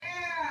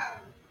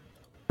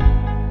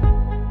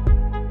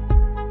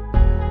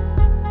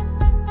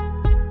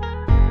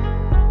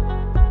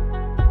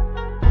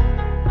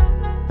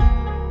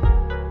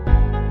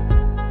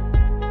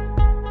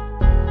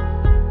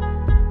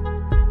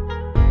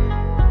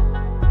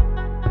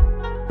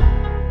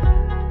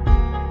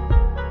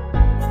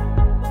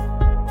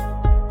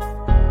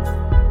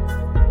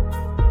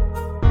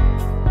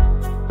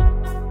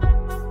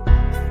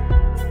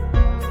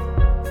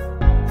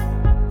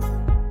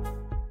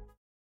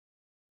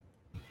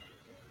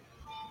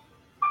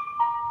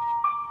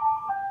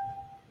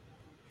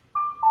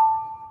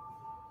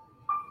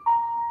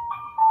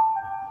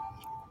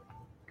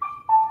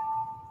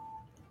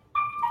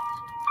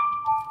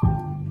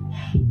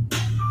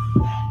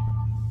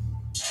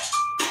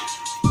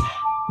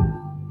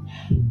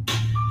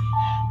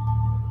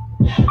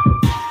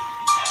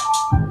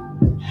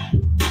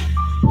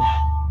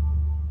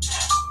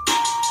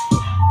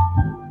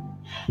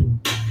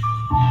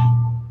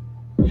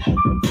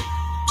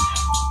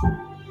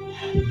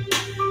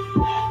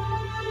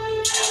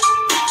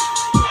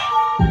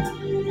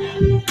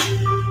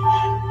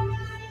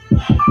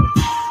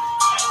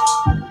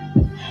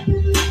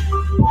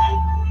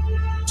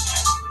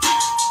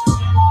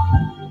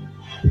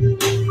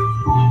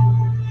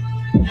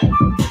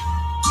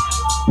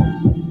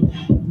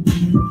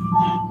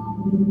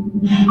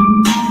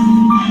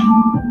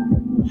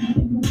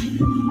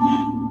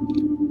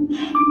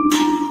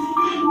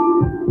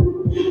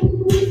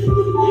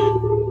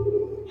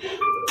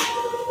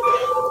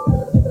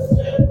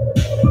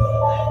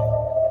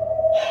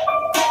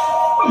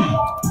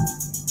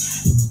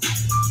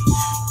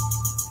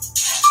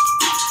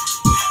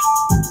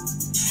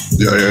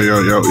Yo.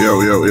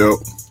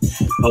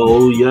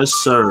 Oh, yes,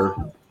 sir.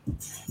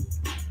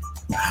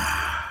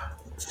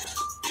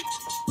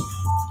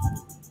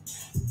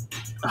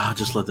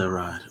 Just let that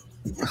ride.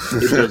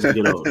 It doesn't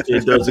get old.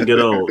 It doesn't get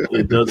old.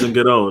 It doesn't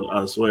get old.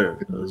 I swear.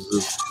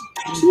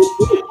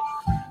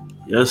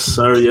 Yes,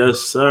 sir. Yes,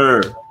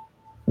 sir.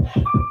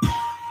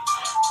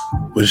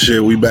 But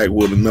shit, we back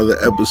with another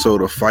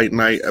episode of Fight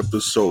Night,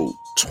 episode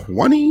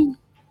 20.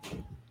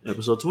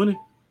 Episode 20.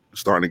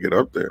 Starting to get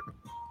up there.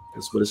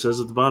 That's what it says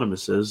at the bottom. It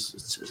says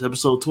it's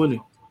episode 20.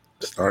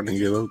 Starting to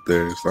get up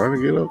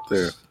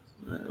there.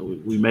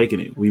 We making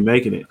it. We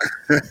making it.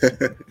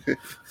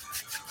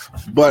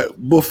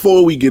 But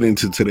before we get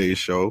into today's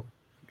show,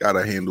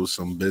 gotta handle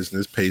some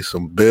business, pay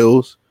some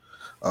bills.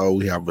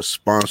 We have a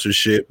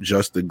sponsorship,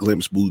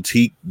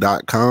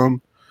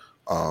 justtheglimpseboutique.com.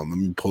 Let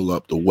me pull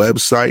up the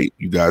website.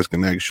 You guys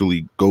can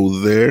actually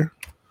go there.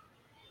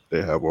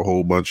 They have a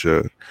whole bunch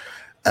of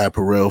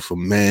apparel for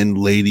men,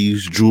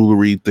 ladies,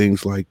 jewelry,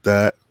 things like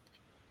that.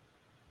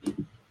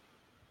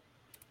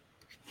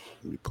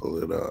 Let me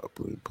pull it up.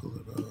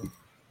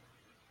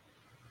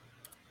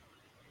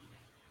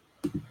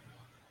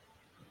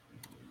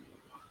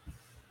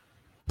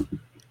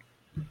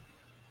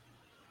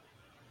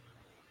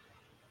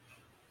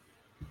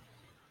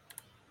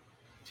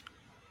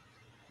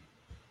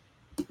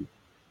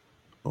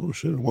 Oh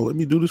shit! Well, let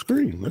me do the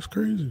screen. That's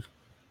crazy.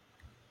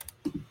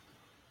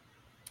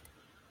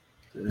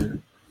 Yeah.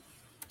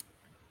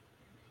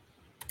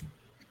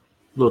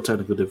 Little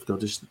technical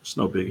difficulties. It's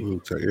no biggie.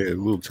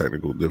 Little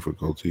technical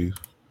difficulties.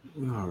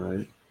 All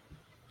right.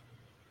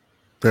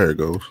 There it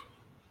goes.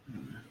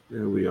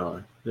 There we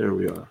are.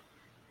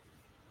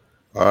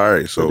 All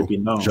right. So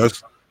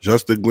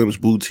just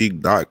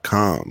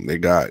theglimpseboutique.com. They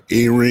got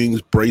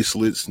earrings,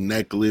 bracelets,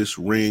 necklace,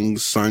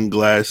 rings,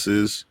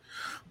 sunglasses,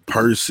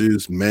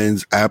 purses,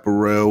 men's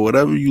apparel,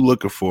 whatever you're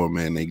looking for,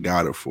 man, they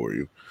got it for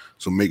you.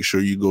 So make sure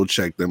you go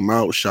check them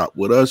out, shop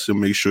with us, and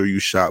make sure you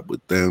shop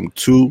with them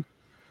too.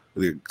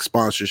 The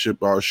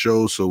sponsorship our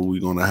show, so we're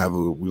gonna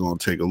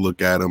take a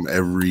look at them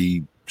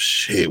every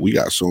shit. We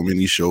got so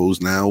many shows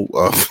now.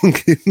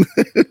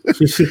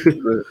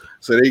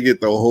 So they get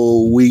the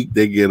whole week.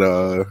 They get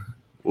what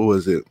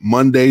was it?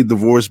 Monday,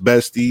 Divorce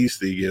Besties.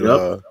 They get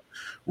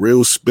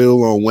Real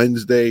Spill on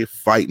Wednesday,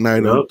 Fight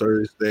Night on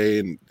Thursday,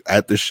 and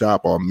at the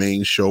shop, our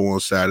main show on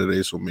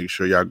Saturday. So make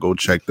sure y'all go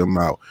check them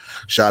out.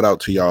 Shout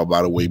out to y'all,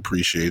 by the way.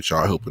 Appreciate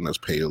y'all helping us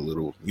pay a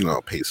little,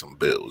 pay some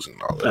bills and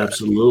all that.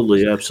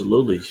 Absolutely.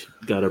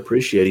 Gotta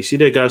appreciate it. You see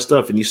that guy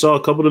stuff, and you saw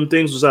a couple of them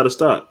things was out of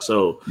stock.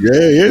 So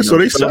so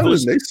they selling.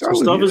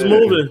 Stuff is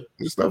moving.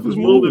 Stuff is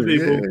moving,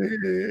 people.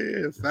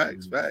 Yeah.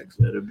 Facts.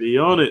 Better be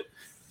on it.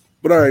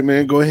 But all right,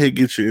 man, go ahead and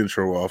get your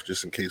intro off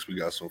just in case we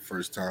got some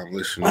first-time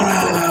listeners.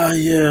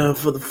 Yeah,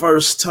 for the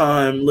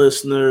first-time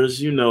listeners,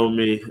 you know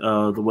me,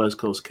 the West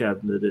Coast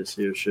captain of this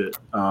here shit.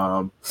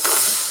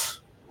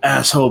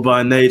 Asshole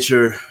by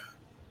nature,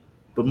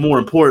 but more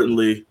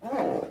importantly,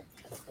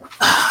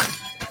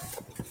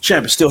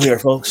 champ is still here,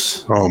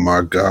 folks. Oh,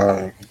 my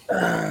God.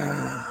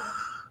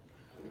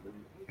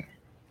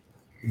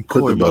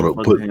 Put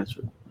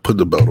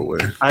the belt away.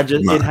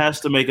 It has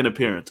to make an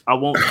appearance. I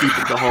won't keep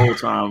it the whole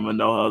time. I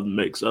know how it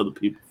makes other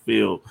people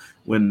feel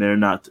when they're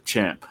not the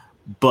champ.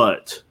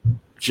 But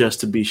just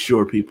to be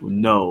sure people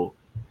know,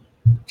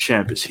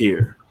 champ is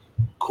here.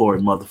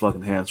 Corey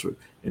motherfucking Hansford.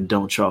 And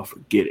don't y'all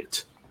forget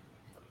it.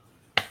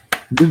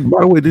 By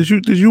the way, did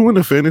you win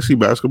the fantasy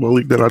basketball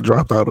league that I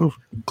dropped out of?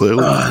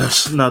 Clearly.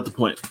 That's not the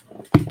point.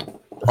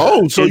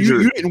 Oh, so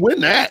you didn't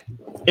win that.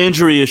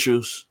 Injury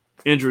issues.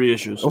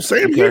 Oh,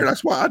 same here.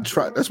 That's why I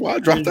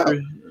dropped out.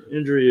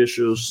 Injury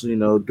issues,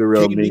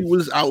 derailed me. KD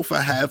was out for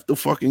half the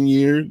fucking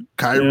year.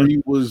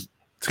 Kyrie was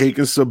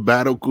taking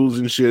sabbaticals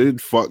and shit.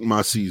 It fucked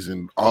my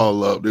season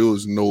all up. There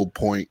was no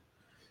point.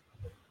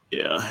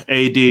 Yeah,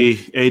 AD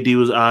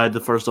was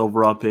the first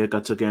overall pick. I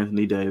took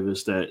Anthony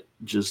Davis. That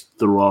just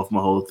threw off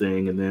my whole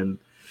thing. And then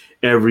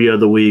every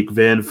other week,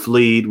 Van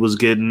Fleet was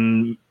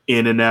getting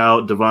in and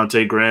out.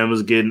 Devontae Graham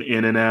was getting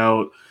in and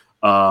out.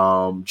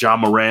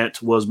 John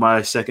Morant was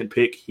my second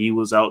pick. He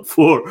was out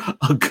for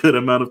a good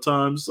amount of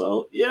time.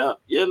 So yeah,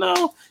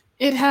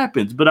 it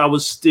happens. But I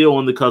was still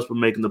on the cusp of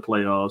making the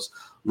playoffs.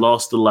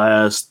 Lost the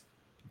last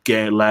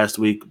game last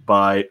week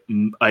by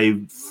a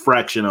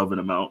fraction of an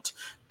amount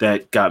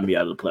that got me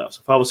out of the playoffs.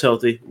 If I was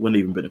healthy, wouldn't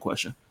even been a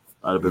question.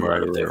 I'd have been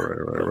right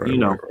there.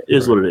 It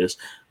is what it is.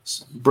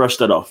 Brush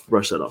that off.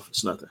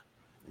 It's nothing.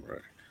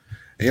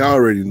 And y'all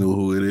already knew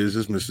who it is.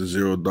 It's Mr.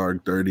 Zero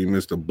Dark 30,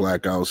 Mr.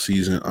 Blackout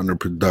Season under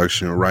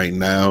production right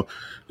now.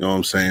 You know what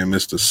I'm saying?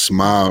 Mr.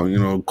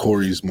 Smile,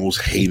 Corey's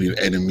most hated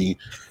enemy.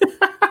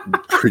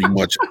 Pretty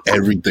much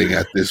everything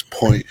at this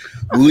point.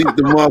 Believe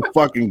the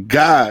motherfucking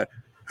guy.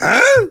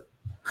 Huh?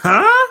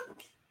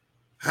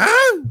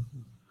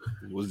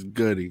 Was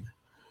goody.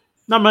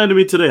 Not mad at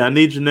me today. I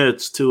need your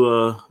Nets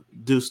to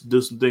do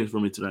some things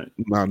for me tonight.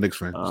 Nah, Knicks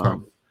fan.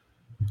 Stop.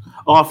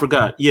 Oh, I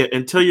forgot. Yeah,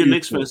 and tell your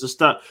Knicks fans to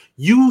stop.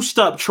 You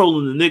stop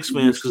trolling the Knicks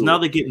fans because now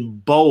they're getting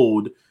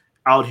bold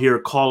out here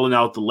calling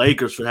out the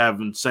Lakers for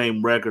having the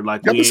same record.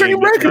 Like got we the same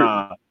ain't record.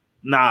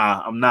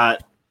 Nah, I'm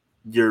not.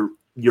 You're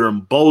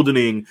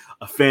emboldening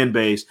a fan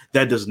base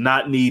that does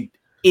not need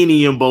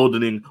any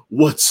emboldening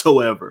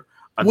whatsoever.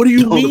 What do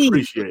you mean?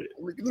 Appreciate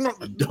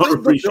it. Don't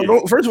appreciate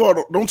it. First of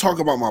all, don't talk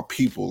about my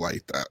people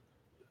like that.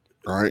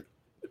 All right.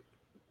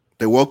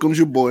 They welcomed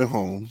your boy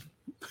home.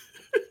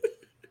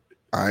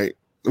 All right.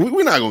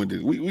 We're not going to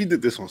do it. We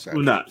did this on Saturday.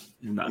 We're not.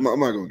 I'm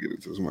not going to get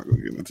into this.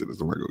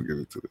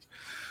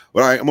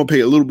 But all right, I'm going to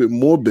pay a little bit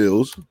more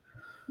bills.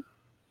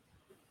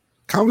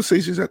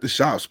 Conversations at the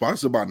Shop,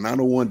 sponsored by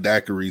 901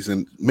 Daiquiris.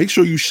 And make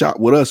sure you shop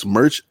with us.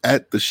 Merch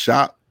at the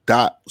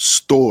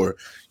shop.store.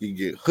 You can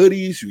get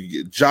hoodies. You can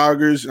get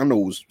joggers. I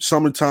know it's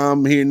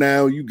summertime here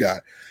now. You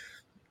got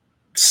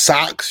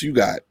socks. You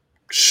got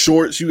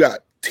shorts. You got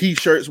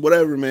T-shirts,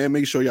 whatever, man.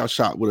 Make sure y'all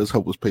shop with us.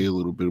 Help us pay a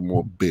little bit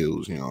more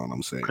bills. You know what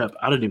I'm saying? Crap,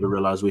 I didn't even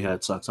realize we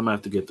had socks. I'm gonna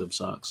have to get them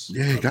socks.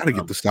 Yeah, you gotta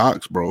get the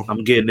socks, bro.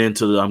 I'm getting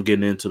into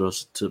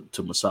those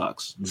to my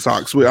socks.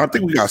 Socks. I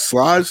think we got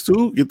slides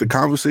too. Get the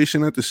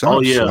conversation at the shop.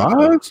 Oh yeah,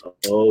 slides.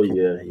 Oh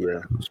yeah.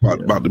 It's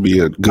about to be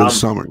a good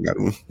summer.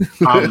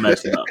 I'm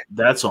messing up.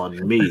 That's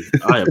on me.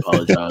 I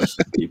apologize,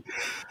 people.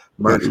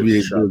 Merch at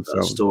the Shop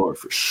store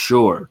for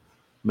sure.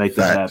 Make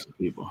that happen,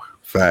 people.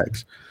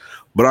 Facts.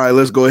 But all right,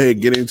 let's go ahead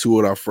and get into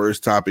it. Our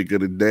first topic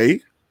of the day.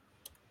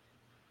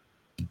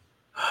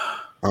 I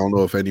don't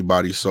know if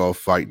anybody saw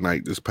Fight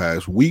Night this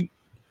past week,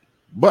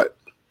 but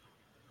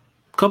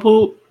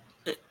couple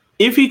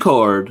iffy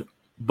card,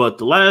 but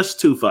the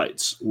last two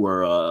fights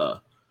were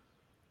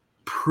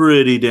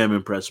pretty damn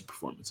impressive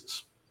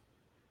performances.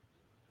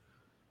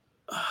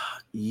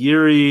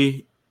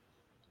 Yuri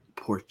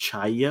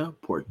Prochazka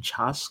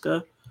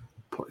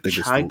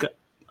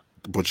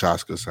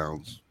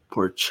sounds.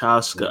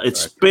 Prochazka.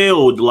 It's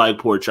spelled like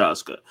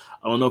Prochazka.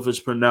 I don't know if it's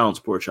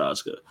pronounced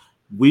Prochazka.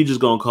 We just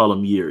gonna call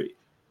him Yuri.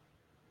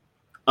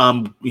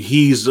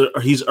 He's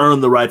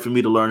earned the right for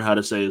me to learn how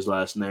to say his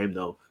last name,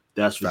 though.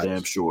 That's for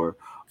damn sure.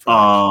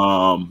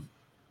 Let's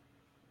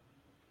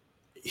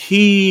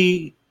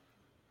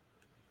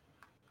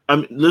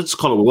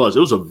call it what it was. It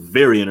was a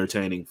very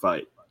entertaining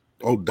fight.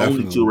 Oh,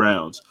 definitely. Only 2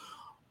 rounds.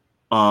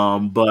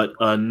 But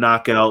a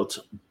knockout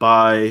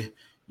by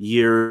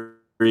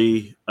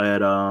Yuri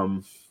at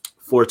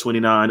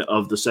 4:29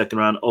 of the second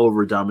round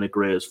over Dominic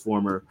Reyes,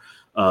 former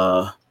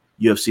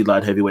UFC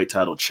light heavyweight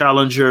title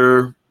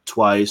challenger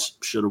twice.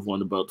 Should have won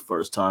the belt the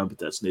first time, but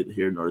that's neither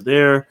here nor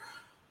there.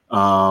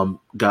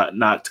 Got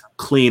knocked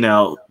clean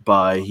out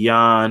by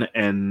Jan,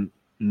 and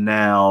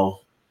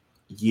now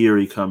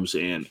Yuri comes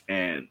in.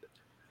 And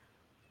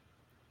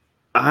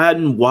I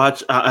hadn't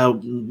watched.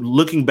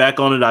 Looking back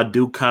on it, I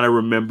do kind of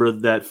remember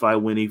that fight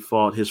when he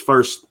fought his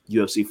first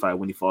UFC fight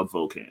when he fought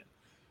Volkan.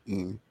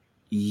 Mm.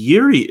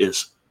 Yuri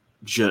is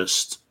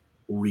just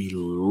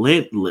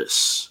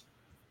relentless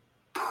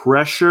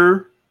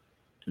pressure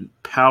and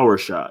power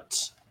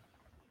shots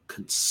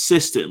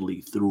consistently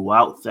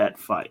throughout that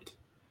fight.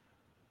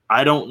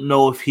 I don't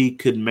know if he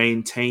could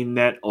maintain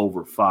that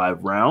over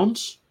 5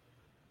 rounds.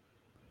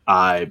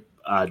 I'd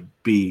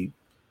be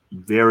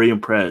very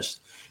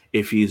impressed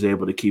if he's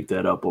able to keep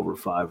that up over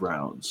 5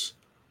 rounds.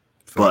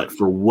 But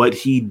for what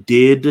he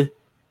did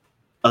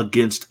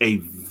against a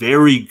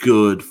very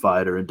good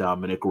fighter in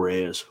Dominic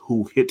Reyes,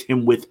 who hit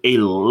him with a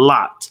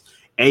lot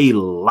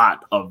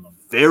of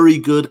very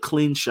good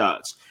clean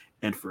shots.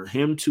 And for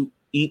him to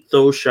eat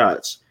those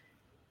shots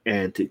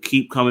and to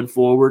keep coming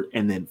forward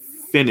and then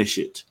finish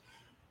it.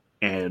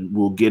 And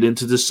we'll get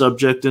into the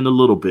subject in a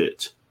little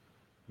bit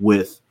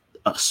with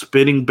a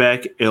spinning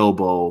back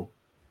elbow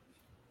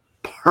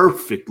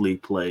perfectly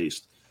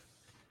placed.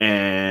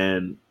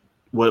 And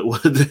what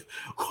was it?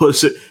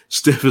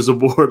 Stiff as a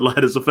board,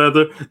 light as a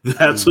feather.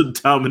 That's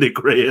what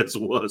Dominic Reyes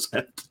was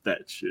after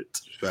that shit.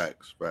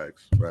 Facts.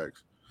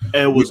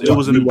 And it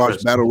was an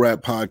watch Battle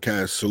Rap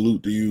Podcast.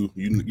 Salute to you.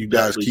 You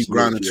guys keep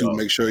grinding too.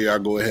 Make sure y'all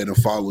go ahead and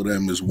follow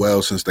them as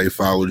well, since they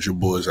followed your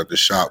boys at the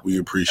shop. We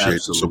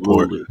appreciate the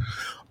support.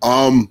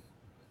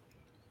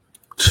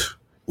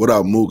 What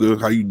up,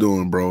 Mooga? How you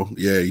doing, bro?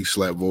 Yeah, he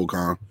slapped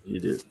Volkan. He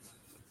did.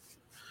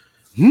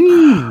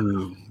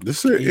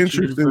 This is an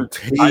interesting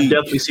take. I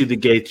definitely see the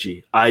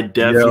Gaethje.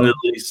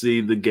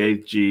 See the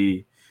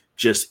Gaethje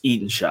just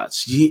eating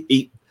shots.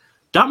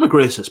 Dominic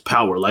Reyes has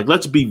power. Like,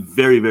 let's be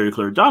very, very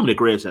clear.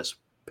 Dominic Reyes has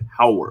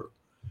power,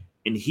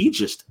 and he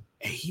just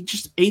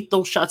ate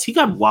those shots. He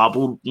got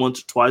wobbled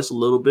once or twice a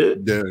little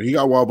bit. Yeah, he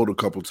got wobbled a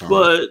couple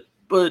times.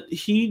 But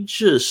he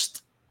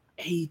just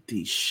ate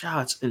these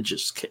shots, and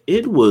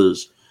it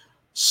was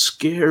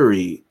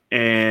scary.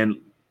 And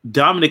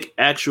Dominic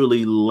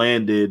actually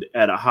landed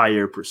at a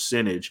higher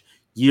percentage.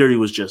 Yuri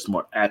was just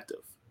more active.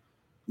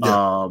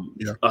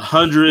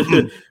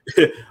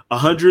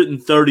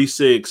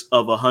 136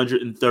 of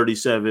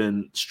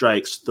 137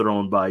 strikes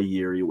thrown by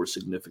Yuri were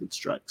significant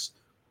strikes.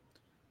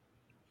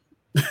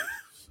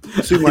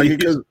 Seems like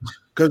because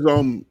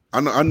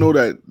I know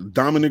that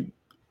Dominic.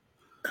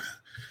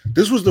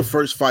 This was the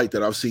first fight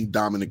that I've seen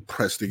Dominic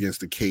pressed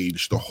against the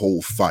cage the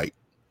whole fight.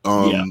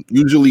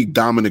 Usually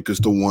Dominic is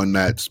the one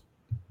that's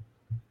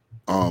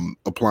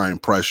applying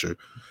pressure.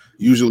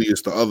 Usually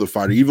it's the other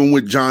fighter. Even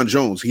with John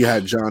Jones, he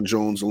had John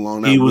Jones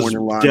along that warning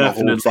line the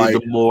whole fight.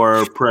 The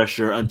more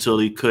pressure until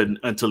he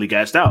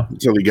gassed out.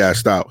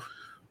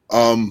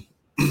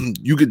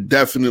 You could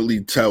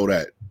definitely tell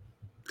that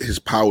his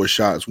power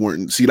shots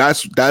weren't. See,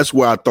 that's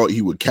where I thought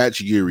he would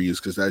catch Yuri, is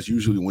because that's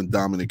usually when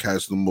Dominic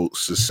has the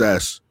most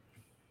success,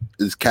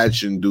 is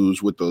catching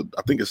dudes with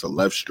I think it's a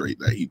left straight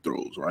that he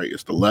throws, right?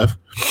 It's the left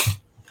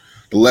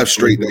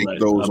straight that he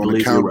throws on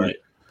the counter. Right.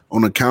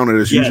 On the counter,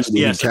 that's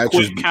usually he catches. A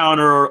quick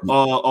counter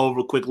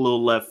over, quick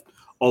little left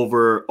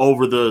over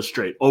the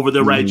straight, over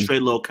the right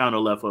straight, little counter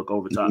left hook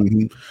over top.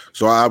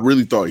 So I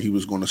really thought he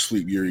was going to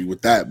sleep Yuri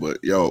with that, but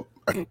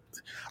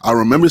I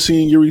remember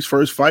seeing Yuri's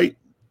first fight,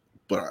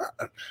 but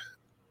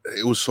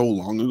it was so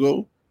long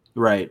ago,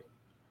 right,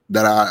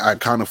 that I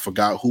kind of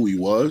forgot who he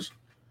was.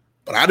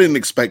 But I didn't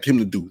expect him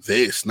to do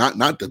this, not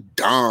the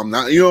Dom,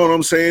 not, you know what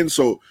I'm saying?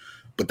 So,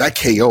 but that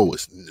KO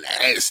was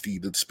nasty.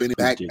 The spinning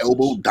back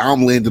elbow,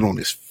 Dom landed on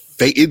his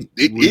face.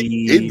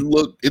 It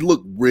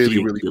looked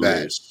really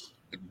bad,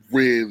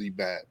 really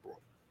bad, bro.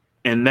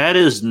 And that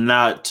is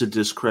not to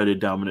discredit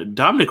Dominic.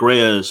 Dominic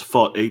Reyes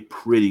fought a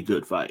pretty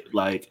good fight.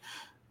 Like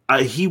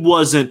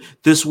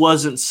this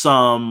wasn't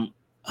some.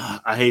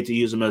 I hate to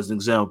use him as an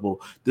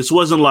example. This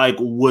wasn't like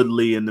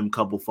Woodley in them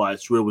couple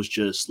fights where it was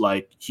just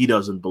like he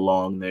doesn't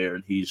belong there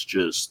and he's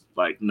just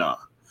like, nah.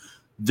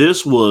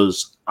 This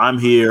was, I'm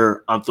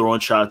here, I'm throwing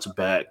shots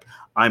back,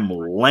 I'm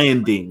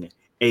landing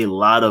a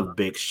lot of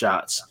big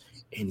shots,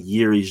 and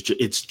Yuri's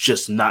it's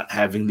just not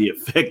having the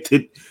effect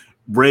that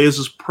Reyes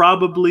has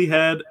probably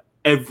had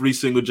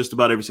just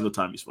about every single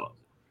time he's fought.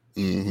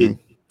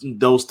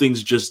 Those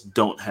things just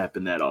don't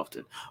happen that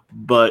often.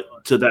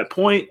 But to that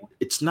point,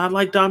 it's not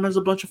like Dom has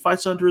a bunch of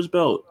fights under his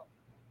belt.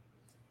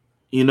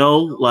 You know,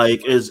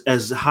 like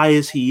as high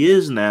as he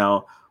is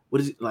now,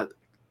 what is it, like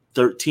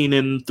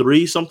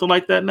 13-3, something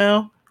like that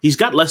now? He's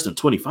got less than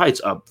 20 fights,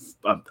 I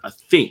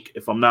think,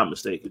 if I'm not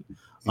mistaken.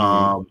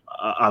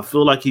 I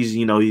feel like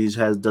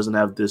doesn't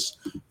have this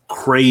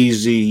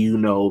crazy,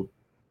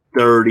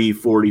 30,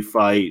 40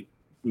 fight,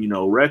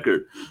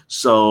 record.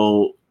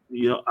 So,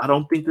 I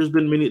don't think there's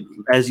been many,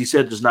 as you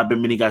said, there's not been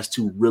many guys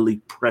to really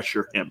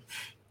pressure him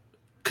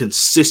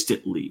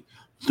consistently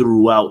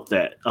throughout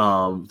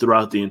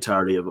the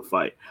entirety of a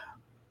fight.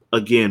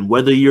 Again,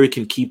 whether Yuri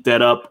can keep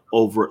that up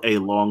over a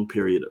long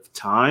period of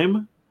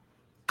time,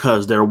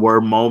 because there were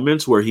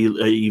moments where he,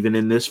 even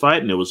in this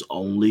fight, and it was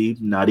only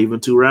not even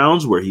 2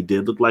 rounds, where he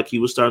did look like he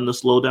was starting to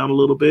slow down a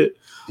little bit.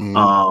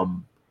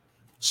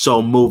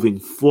 So moving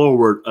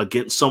forward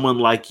against someone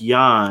like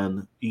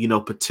Jan,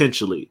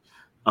 potentially,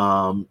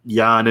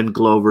 Jan and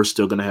Glover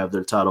still going to have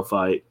their title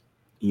fight,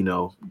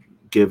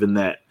 given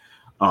that,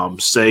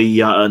 say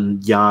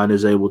Jan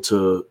is able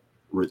to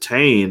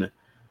retain,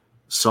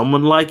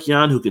 someone like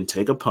Jan who can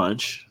take a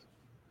punch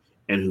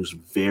and who's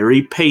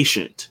very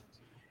patient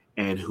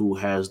and who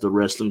has the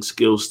wrestling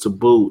skills to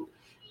boot.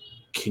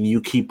 Can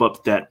you keep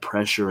up that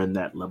pressure and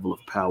that level of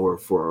power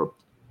for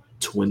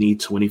 20,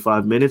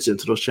 25 minutes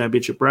into those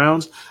championship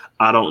rounds?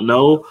 I don't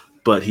know,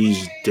 but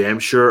he's damn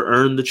sure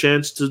earned the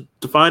chance to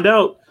find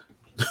out.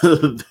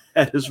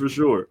 That is for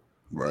sure.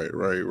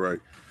 Right.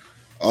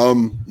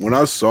 When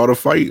I saw the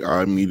fight,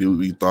 I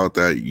immediately thought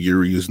that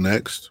Yuri is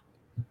next.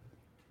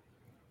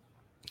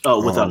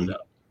 Oh, without a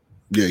doubt.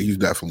 Yeah, he's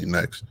definitely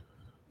next.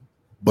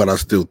 But I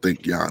still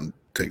think Jan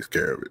takes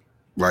care of it.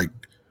 Like,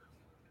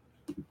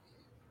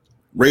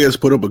 Reyes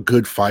put up a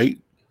good fight,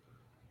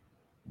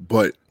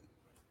 but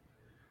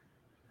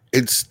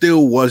it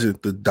still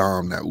wasn't the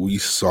Dom that we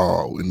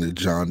saw in the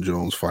John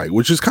Jones fight,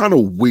 which is kind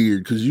of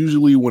weird because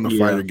usually when a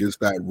fighter gets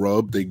that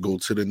rub, they go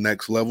to the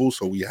next level.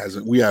 So we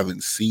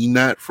haven't seen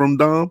that from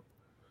Dom.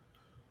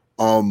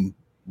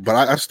 But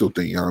I still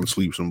think Jan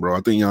sleeps him, bro. I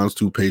think Jan's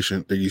too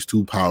patient. I think he's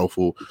too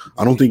powerful.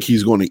 I don't think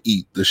he's going to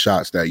eat the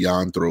shots that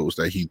Jan throws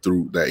that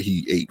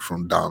he ate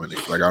from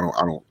Dominic. Like I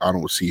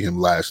don't see him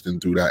lasting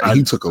through that.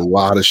 He took a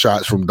lot of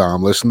shots from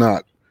Dom. Let's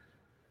not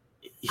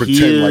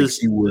pretend like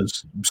he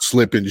was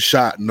slipping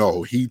shot.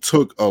 No, he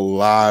took a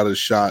lot of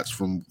shots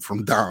from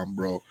Dom,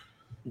 bro.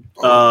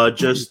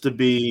 Just to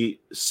be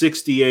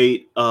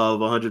 68 of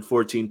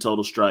 114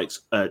 total strikes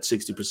at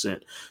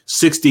 60%.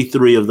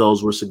 63 of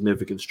those were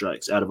significant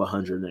strikes out of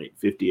 108.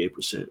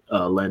 58%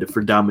 landed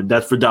for Dominic.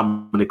 That's for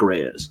Dominic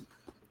Reyes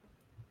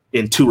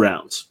in 2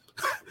 rounds,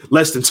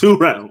 less than 2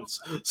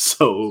 rounds.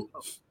 So,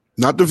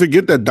 not to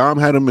forget that Dom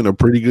had him in a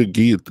pretty good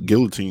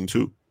guillotine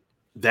too.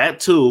 That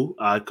too,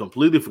 I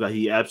completely forgot.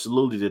 He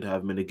absolutely did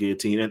have him in a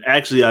guillotine. And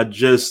actually, I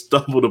just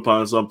stumbled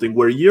upon something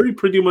where Yuri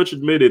pretty much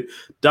admitted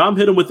Dom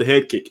hit him with a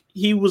head kick.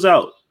 He was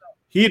out.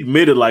 He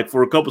admitted, like,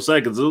 for a couple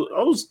seconds, I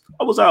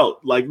was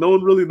out. Like, no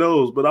one really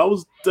knows, but I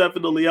was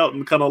definitely out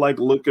and kind of like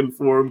looking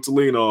for him to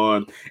lean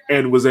on,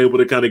 and was able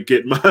to kind of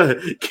get my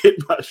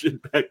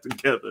shit back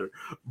together.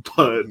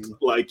 But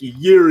like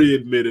Yuri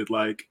admitted,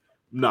 like,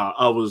 nah,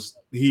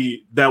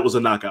 that was a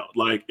knockout.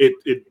 Like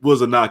it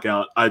was a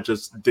knockout. I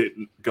just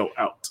didn't go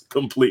out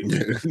completely.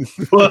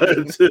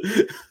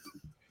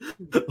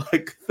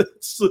 Like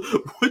that's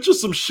which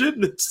is some shit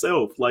in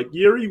itself. Like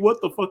Yuri,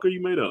 what the fuck are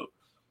you made of?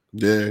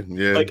 Yeah.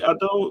 Like I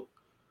don't.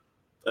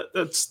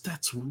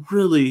 That's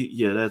really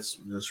that's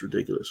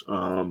ridiculous.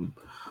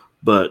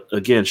 But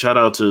again, shout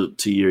out to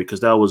Yuri because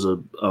that was a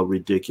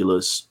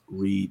ridiculous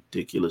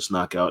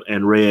knockout,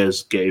 and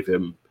Reyes gave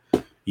him,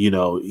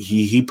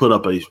 he put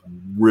up a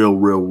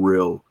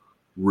real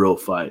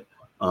fight.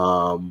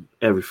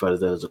 Every fight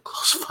that is a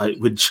close fight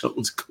with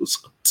Jones goes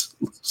up to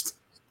lose.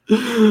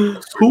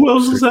 Who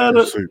else is that?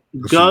 That's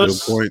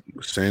Gus. a good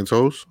point.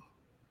 Santos.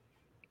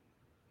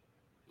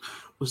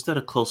 Was that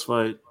a close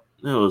fight?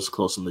 That was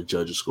close on the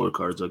judges'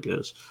 scorecards, I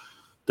guess.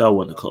 That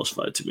wasn't a close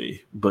fight to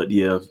me. But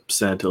yeah,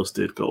 Santos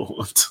did go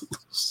on to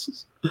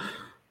lose.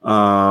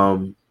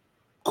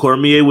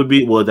 Cormier would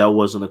be, well, that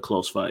wasn't a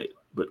close fight,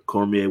 but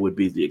Cormier would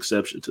be the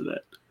exception to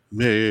that.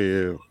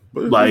 Yeah.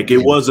 But like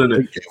it wasn't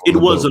a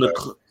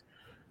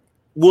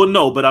well,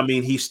 no, but I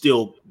mean he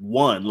still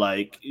won.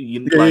 Like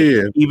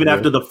even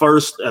after the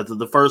first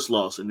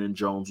loss, and then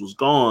Jones was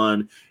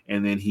gone,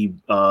 and then he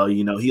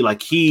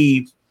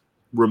he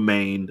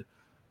remained,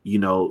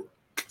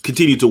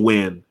 continued to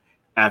win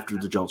after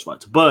the Jones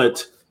fights.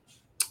 But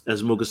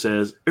as Mooka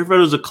says, it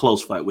was a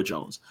close fight with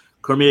Jones.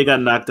 Cormier got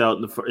knocked out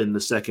in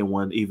the second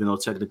one, even though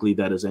technically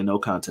that is a no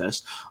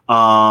contest.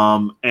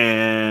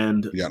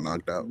 And he got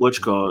knocked out. What's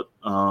called?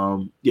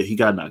 Yeah, he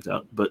got knocked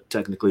out, but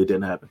technically it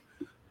didn't happen.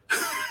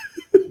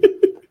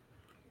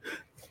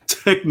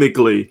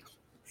 Technically,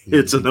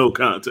 it's a no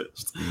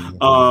contest.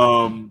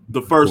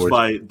 The first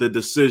fight, the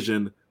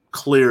decision,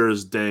 clear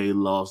as day,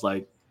 lost.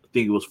 Like I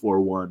think it was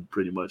 4-1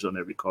 pretty much on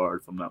every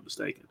card, if I'm not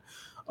mistaken.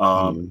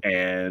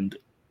 And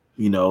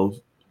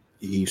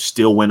he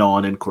still went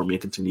on, and Cormier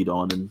continued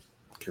on and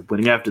kept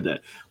winning after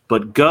that.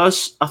 But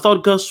I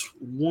thought Gus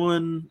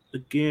won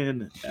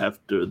again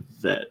after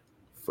that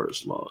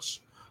first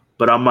loss.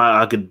 But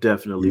I could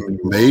definitely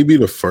maybe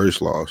the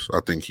first loss.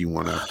 I think he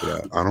won after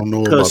that. I don't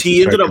know because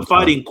he ended up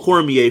fighting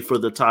Cormier for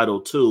the title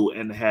too,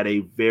 and had a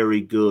very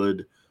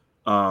good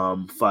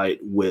fight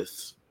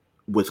with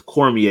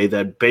Cormier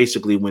that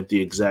basically went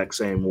the exact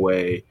same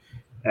way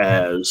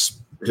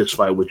as his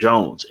fight with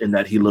Jones, in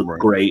that he looked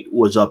great,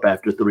 was up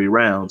after 3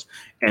 rounds,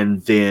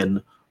 and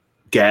then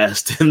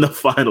gassed in the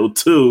final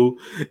 2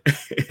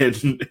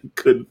 and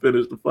couldn't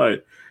finish the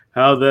fight.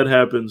 How that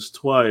happens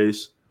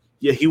twice.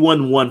 Yeah, he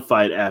won 1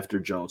 fight after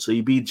Jones. So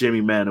he beat Jimmy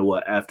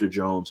Manuwa after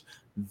Jones,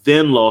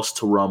 then lost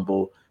to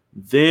Rumble,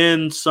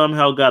 then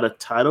somehow got a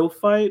title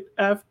fight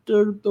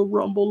after the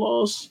Rumble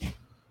loss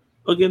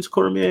against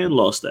Cormier and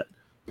lost that.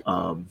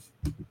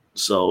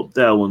 So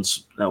that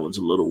one's a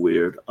little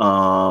weird.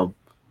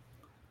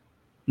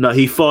 No,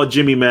 he fought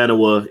Jimmy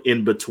Manuwa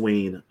in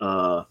between.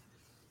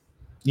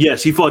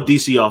 Yes, he fought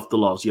DC off the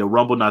loss. Yeah,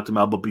 Rumble knocked him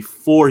out. But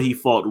before he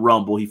fought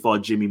Rumble, he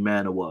fought Jimmy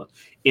Manuwa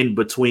in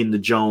between the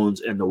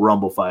Jones and the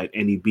Rumble fight,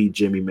 and he beat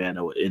Jimmy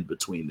Manuwa in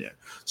between there.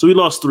 So he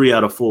lost 3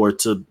 out of 4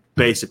 to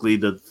basically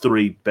the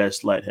 3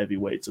 best light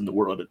heavyweights in the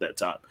world at that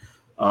time.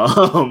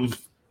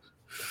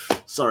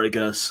 Sorry,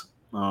 Gus.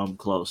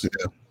 Close.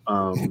 Yeah.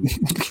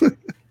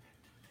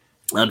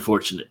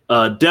 Unfortunate.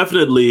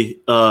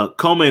 Definitely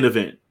co-main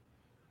event.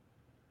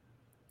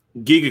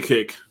 Giga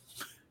Kick.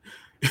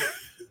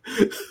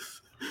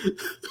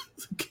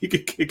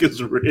 Giga Kick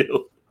is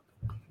real.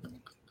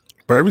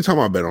 But every time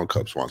I bet on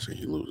Cub Swanson,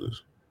 he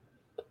loses.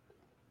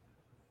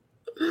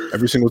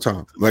 Every single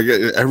time. Like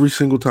every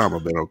single time I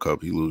bet on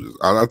Cub, he loses.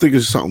 I think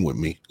it's something with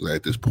me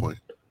at this point.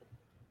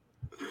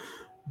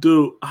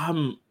 Dude,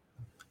 I'm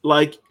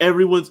like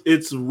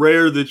it's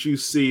rare that you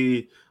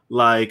see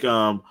like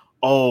you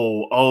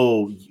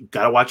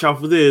gotta watch out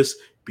for this.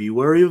 Be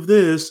wary of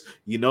this.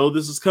 You know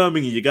this is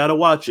coming and you gotta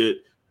watch it.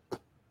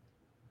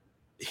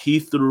 He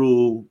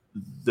threw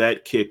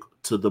that kick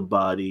to the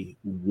body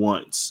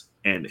once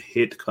and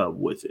hit Cub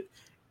with it.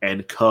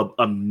 And Cub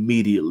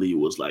immediately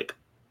was like,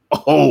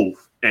 oh,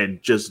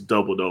 and just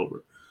doubled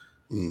over.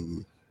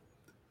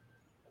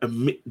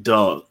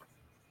 Dog.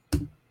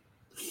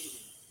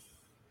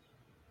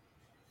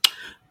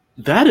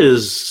 That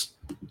is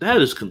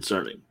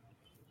concerning.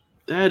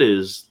 That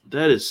is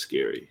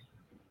scary.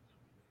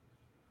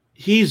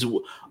 He is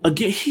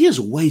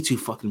way too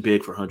fucking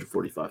big for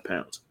 145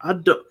 pounds.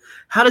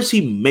 How does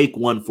he make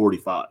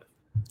 145?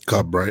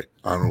 Cub, right?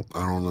 I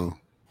don't know.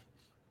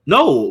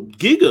 No,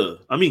 Giga.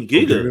 I mean,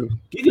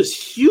 Giga's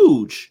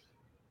huge.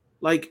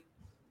 Like,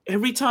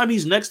 every time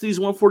he's next to these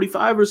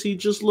 145ers, he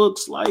just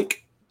looks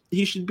like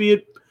he should be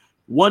at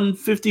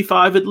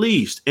 155 at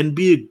least and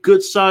be a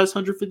good size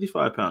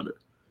 155 pounder.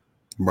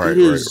 Right, it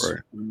is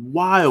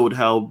wild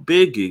how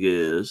big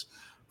Giga is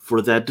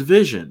for that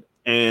division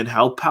and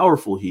how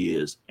powerful he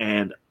is.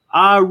 And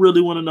I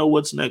really want to know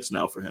what's next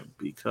now for him,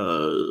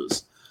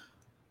 because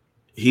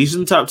he's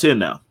in the top 10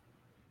 now.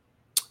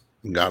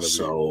 Gotta be.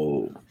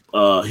 So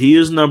he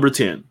is number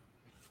 10.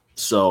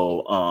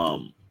 So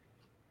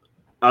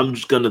I'm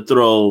just gonna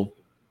throw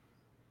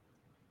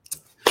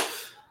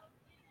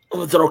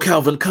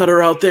Calvin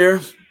Cutter out there.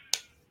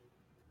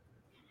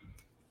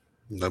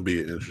 That'd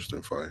be an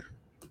interesting fight.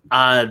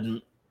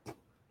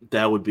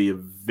 that would be a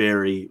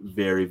very,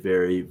 very,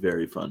 very,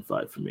 very fun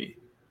fight for me.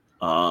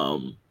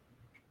 And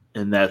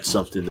that's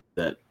something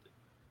that,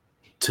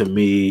 to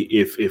me,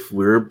 if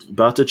we're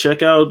about to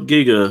check out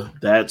Giga,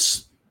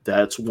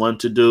 that's one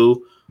to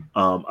do.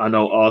 I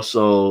know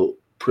also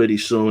pretty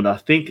soon, I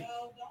think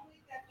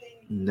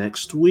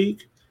next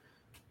week,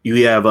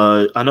 you have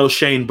I know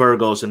Shane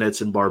Burgos and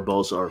Edson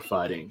Barboza are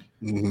fighting.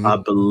 I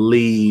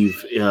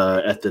believe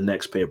at the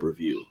next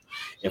pay-per-view,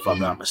 if I'm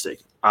not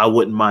mistaken. I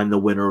wouldn't mind the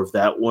winner of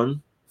that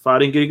one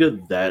fighting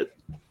Giga. That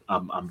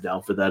I'm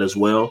down for that as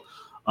well.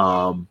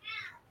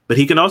 But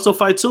he can also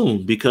fight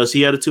soon because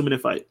he had a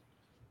 2-minute fight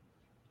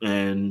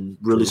and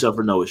really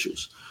suffered no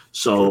issues.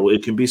 So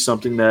it can be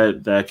something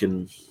that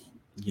can,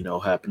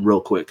 happen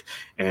real quick.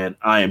 And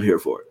I am here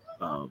for it.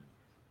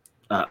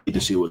 I need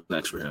to see what's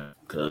next for him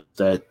because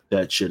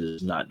that shit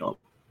is not normal.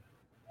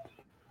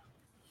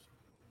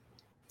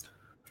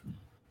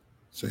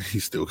 So he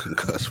still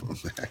concussed from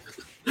that.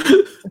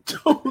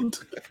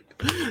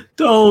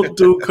 Don't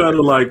do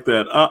Cutter like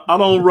that. I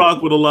don't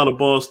rock with a lot of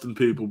Boston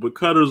people, but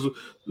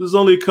there's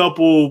only a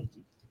couple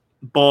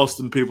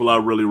Boston people I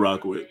really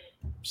rock with.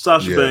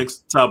 Sasha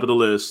Banks, top of the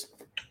list.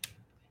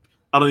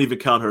 I don't even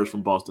count hers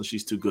from Boston.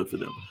 She's too good for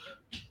them.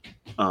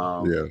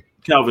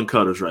 Calvin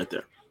Cutter's right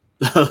there.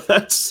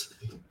 That's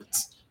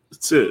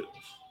it.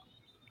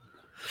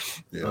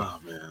 Yeah. Oh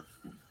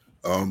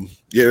man.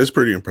 Yeah, it's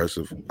pretty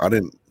impressive.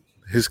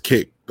 His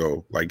kick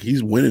though, like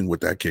he's winning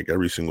with that kick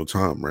every single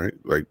time, right?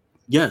 Like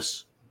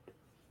yes.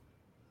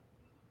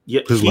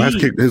 Yeah. His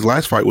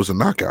last fight was a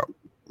knockout.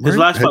 Right? His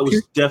last fight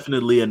was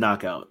definitely a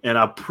knockout, and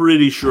I'm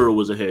pretty sure it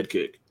was a head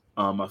kick.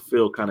 I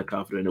feel kind of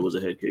confident it was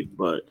a head kick,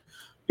 but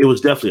it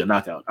was definitely a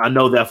knockout. I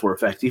know that for a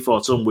fact. He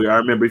fought some weird. I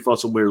remember he fought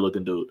some weird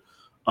looking dude.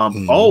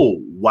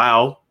 Oh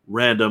wow,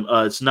 random.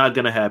 It's not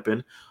gonna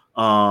happen.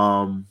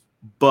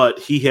 But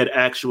he had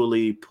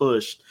actually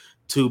pushed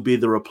to be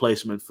the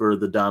replacement for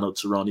the Donald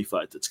Cerrone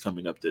fight that's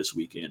coming up this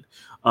weekend,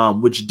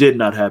 which did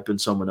not happen.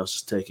 Someone else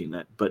is taking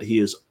that, but he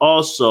is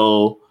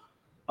also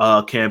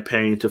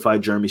campaigning to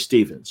fight Jeremy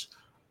Stevens,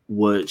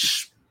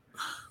 which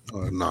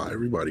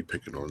everybody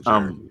picking on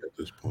Jeremy at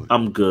this point.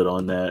 I'm good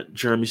on that.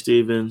 Jeremy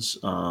Stevens,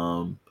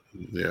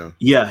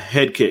 yeah,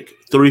 head kick,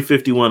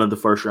 351 of the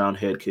first round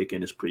head kick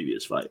in his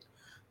previous fight.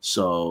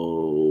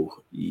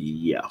 So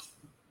yeah.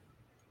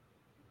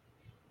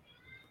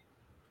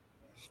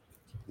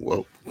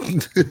 Well,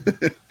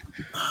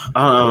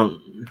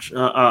 I'm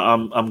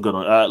good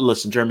on.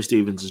 Listen, Jeremy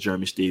Stevens is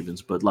Jeremy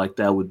Stevens, but like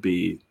that would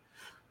be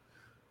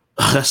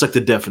that's like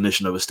the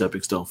definition of a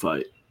stepping stone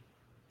fight.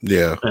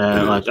 Yeah,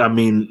 and I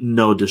mean,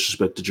 no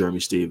disrespect to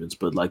Jeremy Stevens,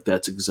 but like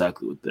that's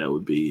exactly what that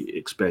would be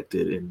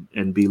expected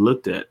and be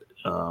looked at.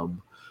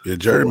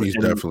 Jeremy's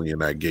definitely in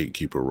that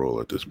gatekeeper role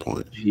at this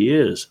point. He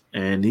is,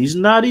 and he's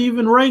not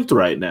even ranked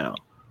right now.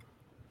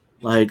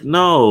 Like,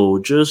 no,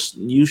 just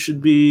you should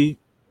be.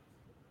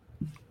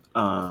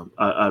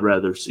 I'd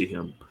rather see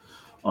him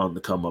on the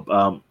come up.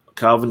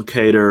 Calvin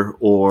Kattar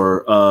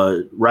or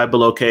right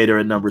below Kattar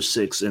at number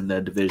 6 in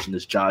that division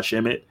is Josh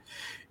Emmett.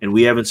 And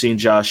we haven't seen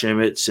Josh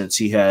Emmett since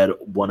he had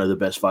one of the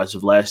best fights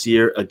of last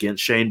year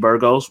against Shane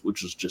Burgos,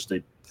 which was just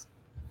an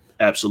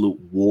absolute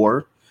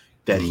war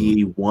that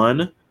he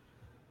won.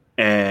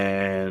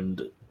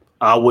 And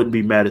I wouldn't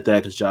be mad at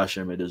that because Josh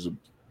Emmett is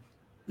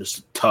just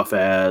a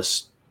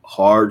tough-ass,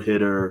 hard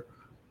hitter,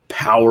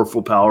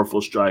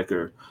 powerful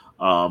striker.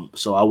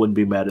 So I wouldn't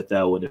be mad at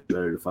that one if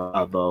you're ready to fight.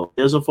 Although,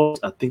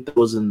 I think that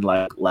was in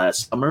like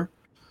last summer.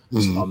 So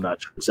I'm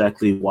not sure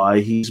exactly why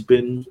he's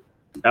been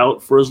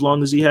out for as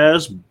long as he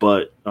has,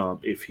 but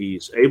if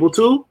he's able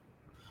to,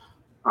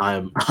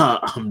 I'm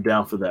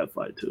down for that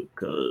fight too.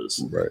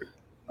 Because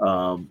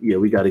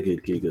we got to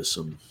get Giga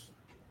some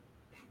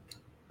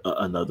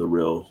another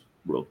real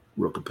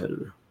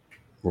competitor.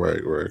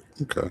 Right.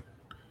 Okay.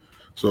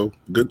 So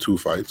good two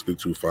fights.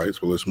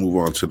 Well, let's move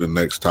on to the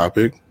next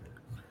topic.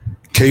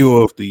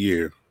 KO of the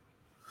year.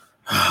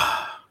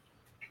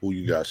 Who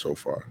you got so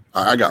far?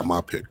 I got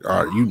my pick.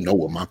 All right, you know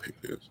what my pick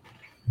is.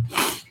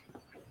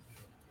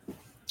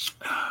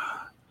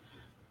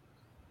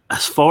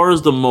 As far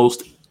as the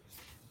most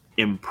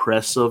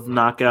impressive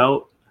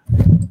knockout,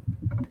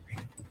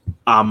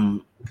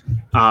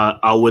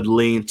 I would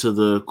lean to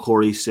the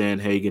Corey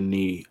Sandhagen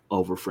knee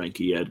over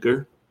Frankie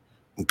Edgar.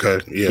 Okay,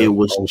 yeah. It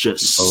was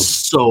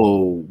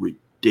so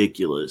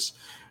ridiculous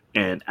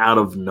and out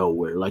of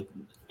nowhere. Like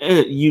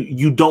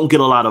you don't get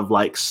a lot of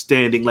like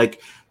standing,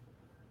 like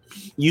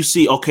you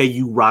see, okay,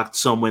 you rocked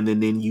someone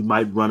and then you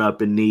might run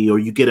up and knee, or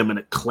you get him in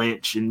a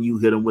clinch and you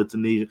hit him with the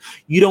knee.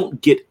 You don't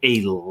get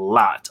a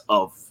lot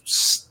of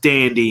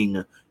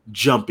standing,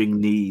 jumping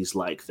knees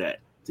like that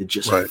to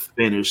just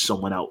finish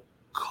someone out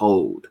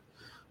cold.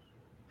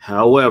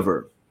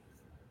 However,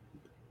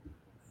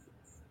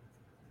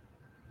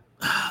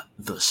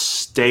 the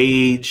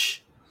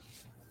stage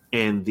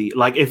and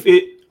if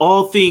it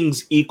all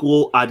things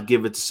equal, I'd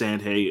give it to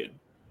Sandhagen.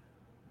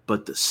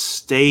 But the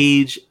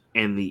stage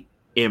and the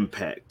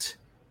impact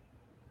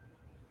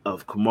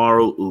of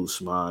Kamaru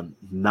Usman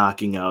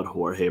knocking out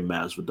Jorge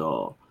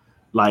Masvidal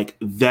Like,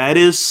 that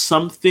is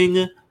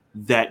something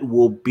that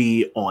will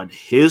be on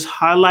his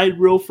highlight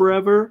reel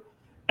forever,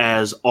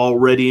 as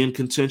already in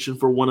contention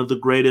for one of the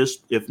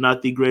greatest, if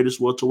not the greatest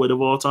welterweight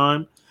of all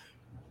time.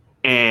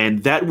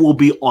 And that will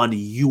be on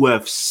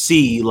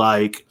UFC,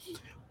 like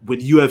when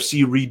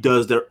UFC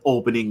redoes their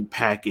opening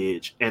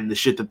package and the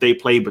shit that they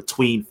play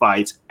between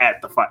fights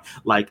at the fight.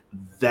 Like,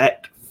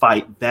 that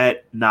fight,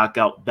 that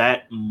knockout,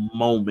 that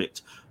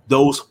moment,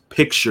 those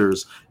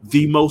pictures,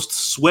 the most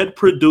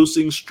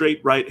sweat-producing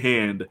straight right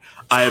hand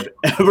I have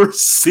ever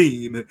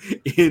seen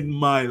in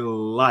my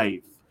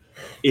life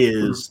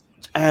is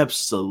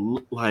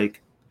absolute.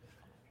 Like,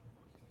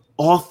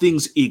 all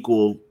things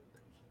equal,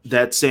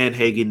 that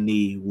Sandhagen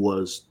knee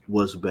was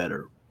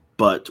better.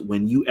 But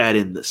when you add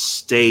in the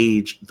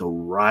stage, the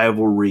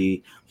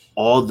rivalry,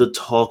 all the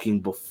talking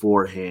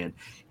beforehand,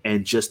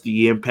 and just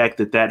the impact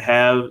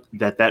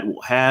that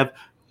will have,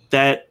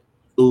 that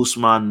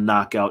Usman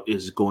knockout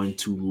is going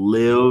to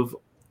live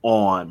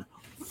on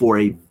for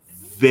a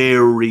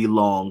very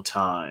long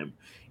time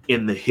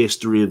in the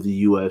history of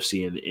the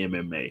UFC and the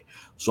MMA.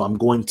 So I'm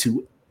going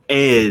to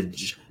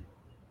edge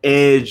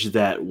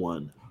that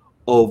one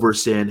over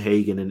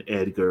Sandhagen and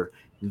Edgar.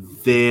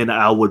 Then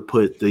I would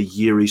put the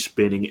Yuri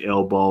spinning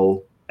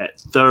elbow at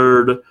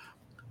third.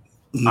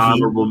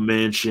 Honorable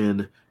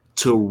mention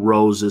to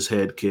Rose's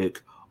head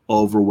kick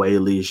over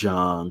Weili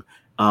Zhang,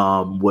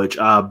 which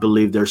I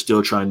believe they're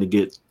still trying to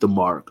get the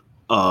mark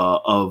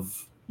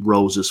of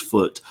Rose's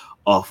foot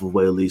off of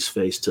Weili's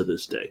face to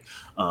this day.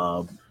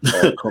 Oh,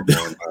 come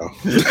on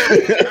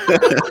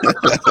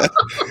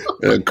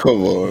now.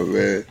 Come on,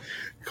 man.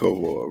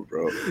 Come on,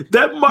 bro.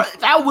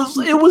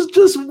 It was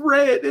just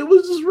red. It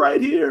was just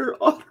right here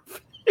on her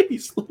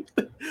face.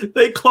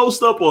 They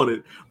closed up on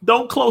it.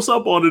 Don't close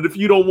up on it if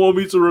you don't want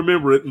me to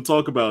remember it and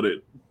talk about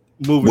it.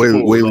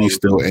 Wayley's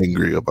still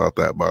angry about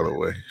that, by the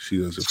way.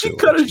 She doesn't feel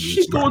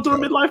she's going through a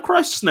midlife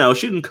crisis now.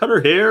 She didn't cut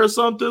her hair or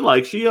something.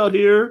 Like, she out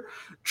here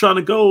trying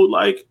to go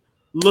like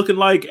looking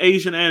like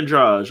Asian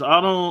Andrade. I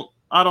don't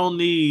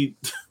need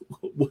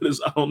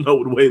I don't know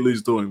what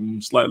Wayley's doing.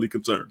 I'm slightly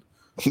concerned.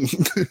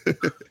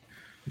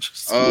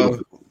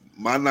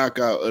 My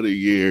knockout of the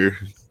year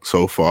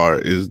so far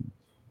is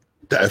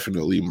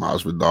definitely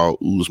Masvidal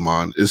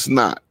Usman. It's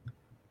not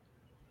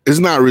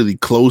really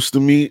close to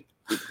me.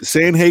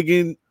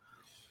 Sandhagen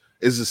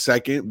is a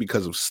second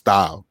because of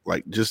style,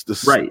 like just the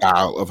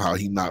style of how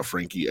he knocked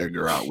Frankie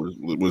Edgar out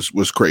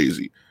was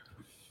crazy.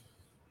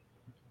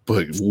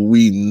 But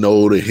we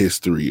know the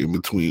history in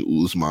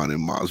between Usman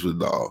and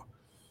Masvidal,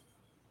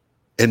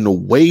 and the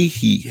way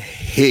he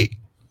hit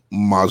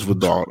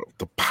Masvidal,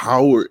 the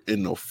power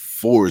and the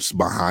force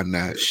behind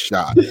that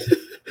shot.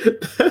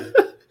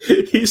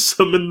 He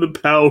summoned the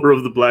power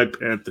of the Black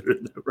Panther.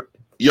 Right?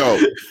 Yo,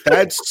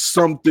 that's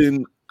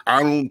something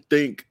I don't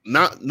think,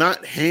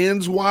 not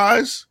hands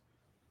wise,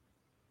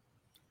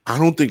 I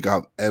don't think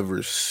I've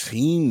ever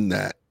seen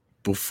that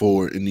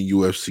before in the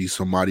UFC.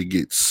 Somebody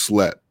get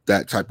slept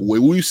that type of way.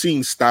 We've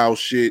seen style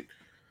shit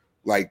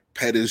like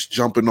Pettis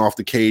jumping off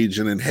the cage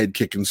and then head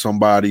kicking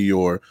somebody,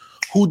 or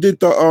who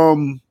did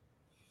the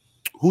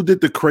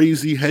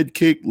crazy head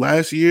kick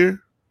last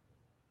year?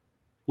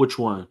 Which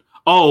one?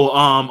 Buckley,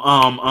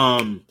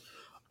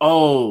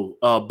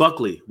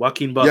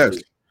 Joaquin Buckley.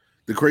 Yes,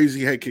 the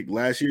crazy head kick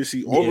last year.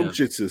 See, all them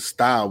shits is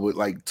style, but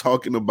like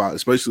talking about,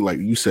 especially like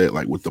you said,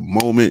 like with the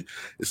moment,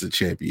 it's a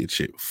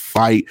championship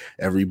fight.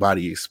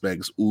 Everybody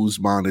expects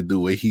Usman to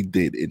do what he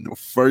did in the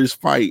first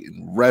fight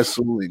and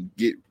wrestle and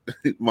get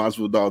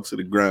Masvidal to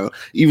the ground,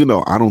 even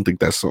though I don't think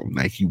that's something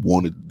that he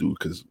wanted to do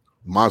because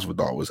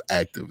Masvidal was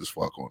active as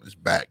fuck on his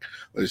back.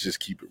 Let's just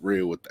keep it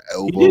real with the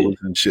elbows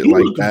and shit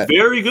like that.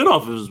 Very good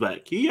off of his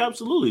back. He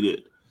absolutely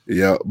did.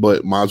 Yeah,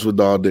 but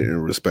Masvidal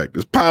didn't respect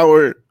his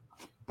power.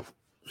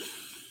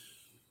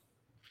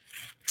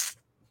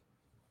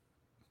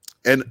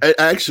 And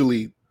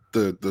actually,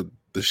 the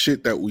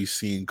shit that we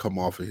seen come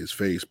off of his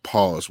face,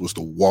 pause, was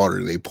the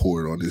water they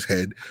poured on his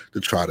head to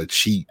try to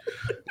cheat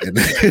and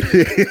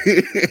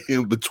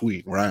in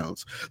between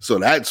rounds. So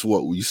that's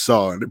what we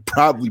saw, and it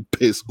probably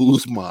pissed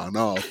Usman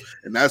off,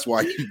 and that's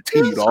why he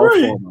teed off on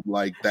him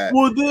like that.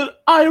 Well, then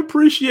I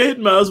appreciate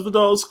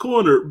Masvidal's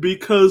corner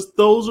because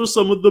those are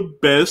some of the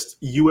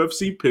best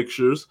UFC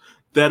pictures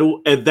that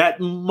at that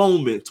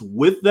moment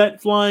with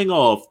that flying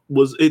off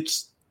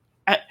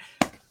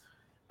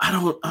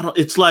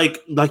it's like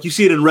you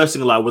see it in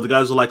wrestling a lot where the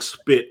guys will like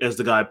spit as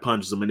the guy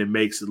punches them and it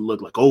makes it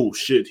look like, oh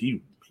shit,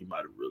 he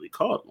might have really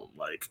caught him.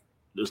 Like,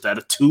 is that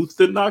a tooth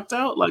that knocked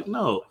out? Like,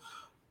 no.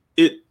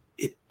 It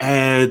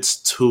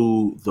adds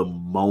to the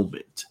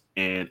moment.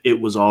 And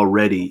it was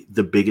already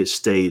the biggest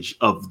stage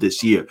of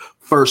this year.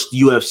 First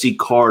UFC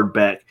card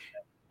back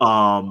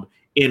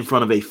in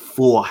front of a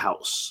full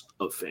house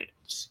of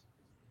fans.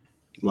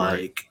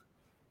 Like,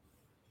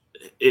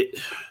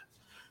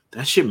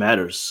 that shit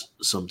matters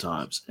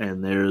sometimes.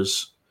 And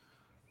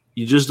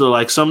you just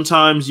like,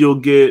 sometimes you'll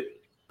get,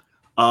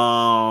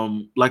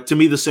 like, to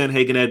me, the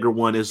Sandhagen Edgar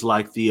one is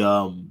like the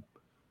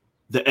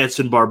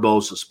Edson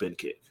Barboza spin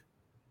kick.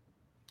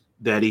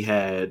 that he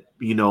had,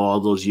 all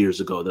those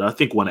years ago that I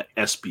think won an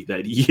ESPY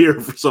that year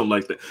for something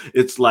like that.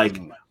 It's like,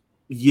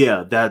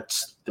 yeah,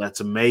 that's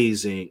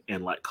amazing,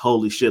 and like,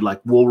 holy shit, like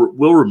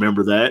we'll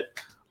remember that.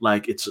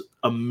 Like, it's an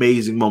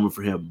amazing moment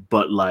for him.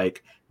 But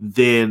like,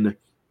 then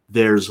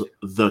there's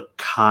the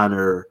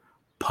Conor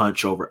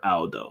punch over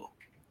Aldo.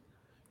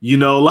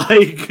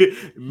 Like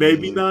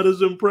maybe not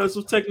as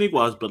impressive technique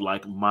wise, but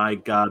like, my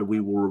God, we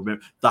will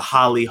remember the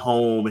Holly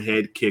Holm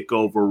head kick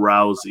over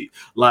Rousey.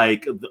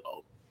 Like,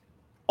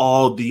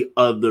 all the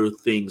other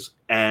things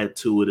add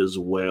to it as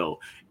well.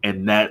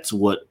 And that's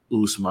what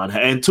Usman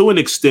had. And to an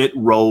extent,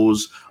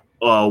 Rose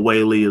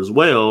Whaley as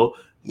well.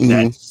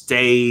 That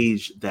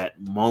stage, that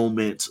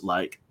moment,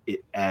 like,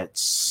 it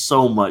adds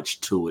so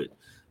much to it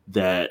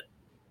that,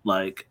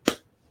 like,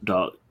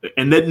 dog.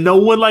 And that no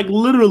one, like,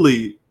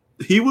 literally,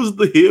 he was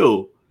the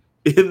heel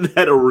in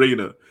that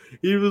arena.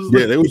 He was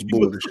they was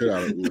booing the shit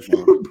out of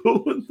Usman.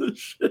 Booing the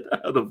shit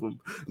out of him.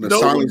 The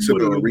silence in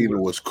the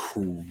arena was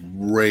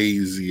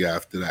crazy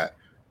after that.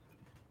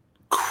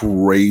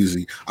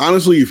 Crazy.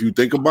 Honestly, if you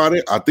think about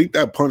it, I think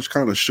that punch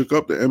kind of shook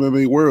up the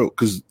MMA world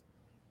because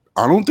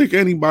I don't think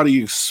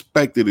anybody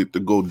expected it to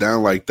go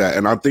down like that,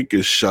 and I think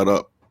it shut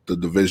up the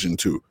division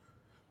too.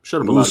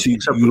 Shut up a lot.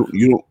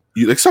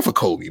 Except for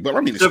Kobe, but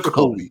I mean, it's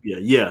Kobe.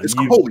 Yeah, it's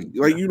Kobe.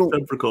 Like, you don't,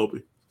 except for Kobe.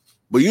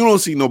 But you don't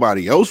see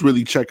nobody else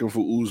really checking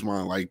for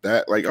Usman like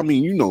that. Like, I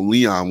mean,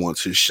 Leon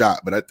wants his shot,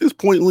 but at this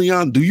point,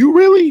 Leon, do you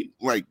really?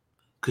 Like,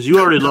 because you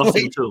already lost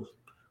him too.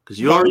 Because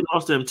you already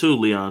lost him too,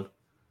 Leon,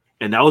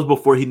 and that was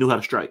before he knew how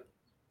to strike.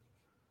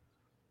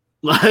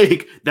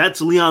 Like,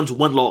 that's Leon's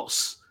one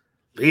loss.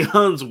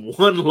 Leon's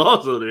one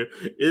loss over there.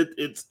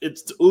 It's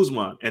to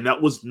Usman, and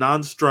that was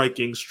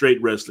non-striking,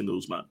 straight wrestling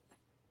Usman.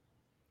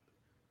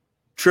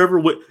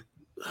 Trevor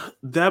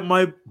that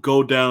might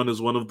go down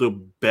as one of the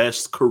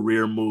best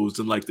career moves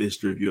in like the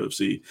history of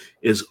UFC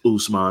is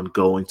Usman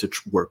going to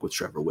work with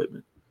Trevor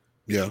Whitman.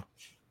 Yeah.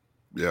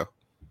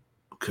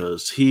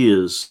 Because he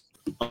is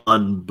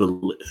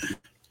unbelievable.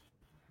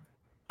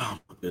 Oh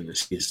my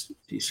goodness, he's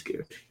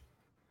scary.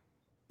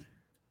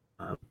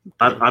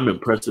 I'm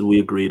impressed that we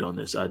agreed on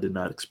this. I did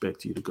not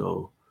expect you to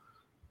go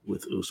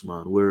with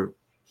Usman. We're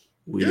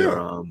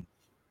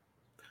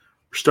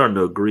starting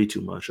to agree too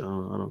much. I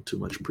don't too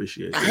much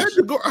appreciate this.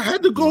 I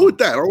had to go with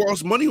that. I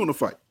lost money on the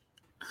fight.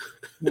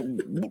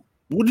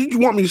 What did you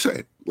want me to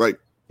say? Like,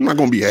 I'm not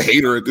going to be a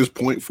hater at this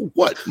point. For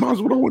what? Might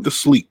as well I went to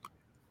sleep.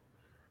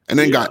 And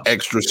then got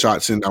extra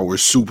shots in that were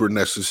super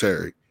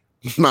necessary.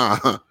 Nah,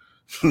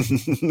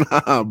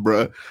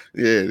 bro.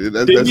 Yeah,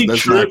 didn't he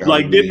trip?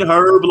 Like, didn't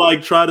Herb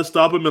like try to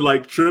stop him and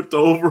like tripped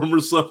over him or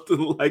something?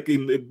 Like,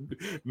 he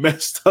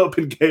messed up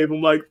and gave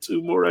him like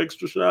 2 more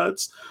extra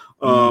shots.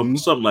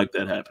 Something like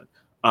that happened.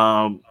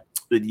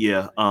 But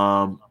yeah,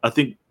 I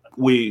think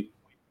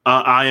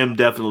I am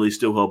definitely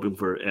still hoping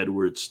for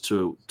Edwards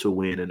to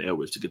win and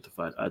Edwards to get the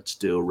fight. I'd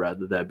still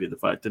rather that be the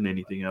fight than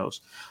anything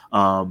else.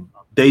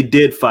 They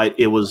did fight.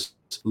 It was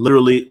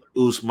literally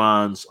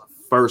Usman's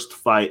first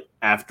fight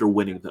after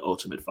winning the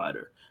Ultimate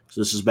Fighter.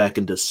 So this is back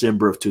in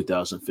December of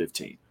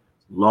 2015.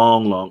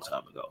 Long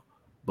time ago.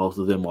 Both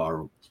of them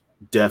are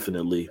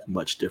definitely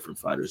much different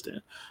fighters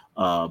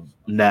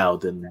now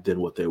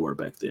than what they were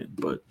back then.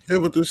 But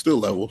there's still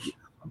levels.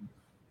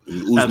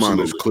 Usman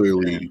is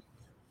clearly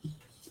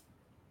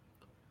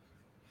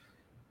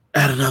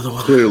at another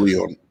one.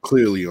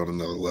 Clearly on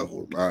another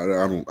level. I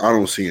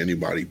don't see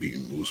anybody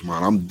beating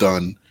Usman. I'm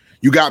done.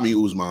 You got me,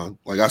 Usman.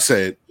 Like I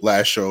said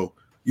last show,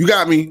 you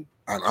got me.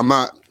 I'm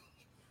not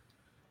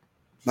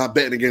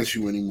betting against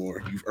you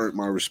anymore. You've earned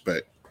my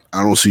respect.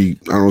 I don't see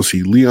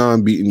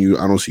Leon beating you.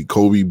 I don't see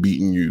Kobe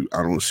beating you.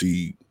 I don't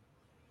see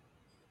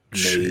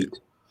Nate.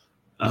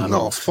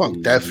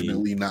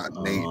 Definitely not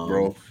Nate,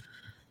 bro.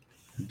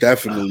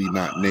 Definitely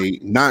not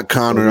Nate. Not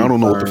Conor. I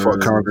don't know what the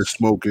fuck Conor's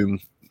smoking.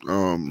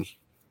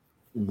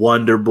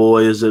 Wonder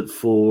Boy, is it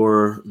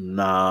for?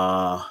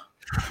 Nah.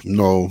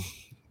 No.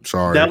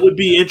 Sorry. That would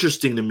be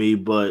interesting to me,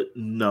 but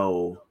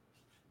no.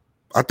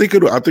 I think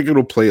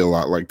it'll play a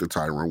lot like the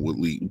Tyron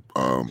Woodley.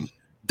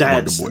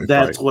 That's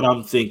what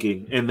I'm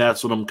thinking, and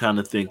that's what I'm kind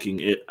of thinking.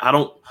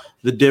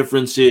 The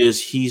difference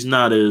is he's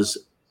not as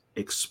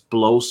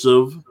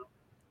explosive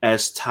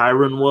as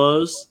Tyron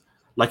was.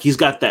 Like, he's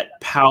got that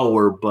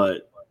power,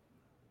 but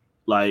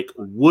like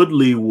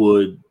Woodley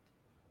would,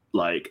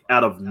 like,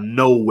 out of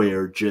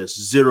nowhere, just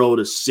 0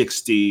 to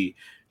 60,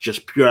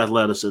 just pure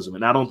athleticism.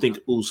 And I don't think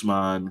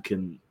Usman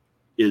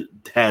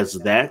has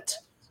that.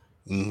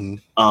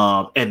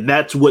 Mm-hmm. And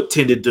that's what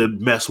tended to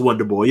mess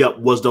Wonder Boy up,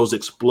 was those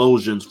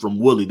explosions from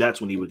Woodley. That's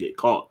when he would get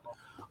caught.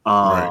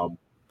 Right.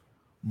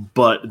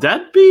 But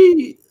that's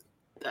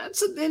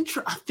an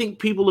intro. I think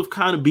people have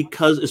kind of,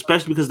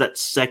 especially because that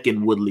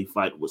second Woodley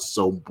fight was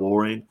so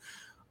boring.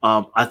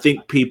 I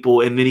think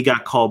people, and then he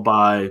got called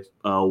by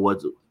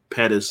what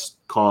Pettis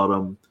called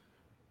him,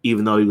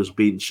 even though he was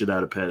beating shit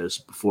out of Pettis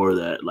before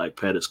that. Like,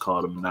 Pettis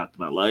called him and knocked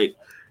him out. Like,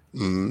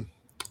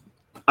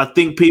 I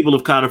think people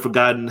have kind of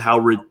forgotten how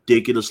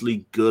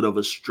ridiculously good of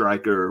a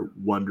striker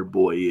Wonder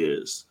Boy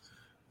is.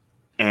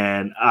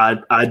 And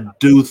I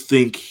do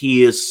think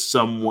he is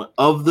somewhat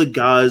of the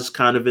guys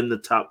kind of in the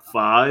top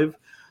 5.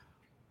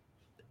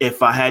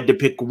 If I had to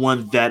pick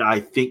one that I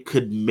think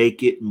could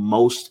make it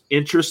most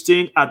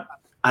interesting,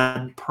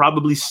 I'd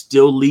probably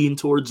still lean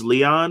towards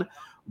Leon,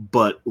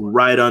 but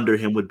right under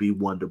him would be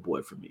Wonder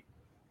Boy for me.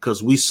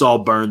 Because we saw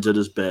Burns at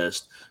his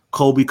best.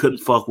 Kobe couldn't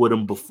fuck with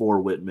him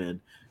before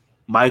Whitman.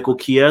 Michael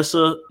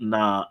Chiesa,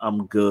 nah,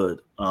 I'm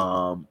good.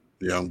 Yeah,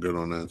 I'm good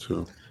on that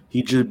too.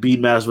 He just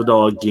beat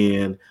Masvidal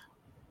again.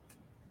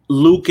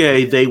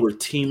 Luque, they were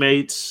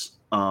teammates.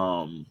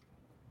 I'm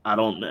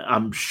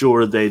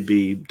sure they'd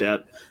be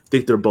that. I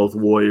think they're both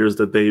warriors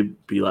that they'd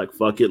be like,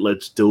 fuck it,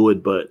 let's do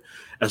it. But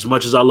as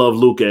much as I love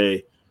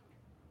Luque,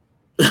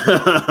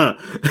 I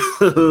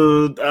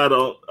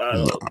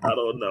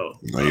don't know.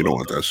 No, you don't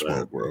want that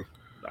smoke, bro.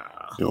 Nah.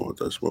 You don't want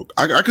that smoke.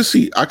 I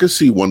could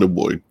see Wonder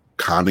Boy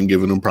kind of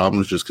giving him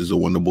problems just because of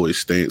Wonder Boy's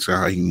stance and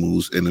how he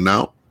moves in and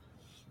out.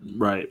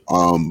 Right.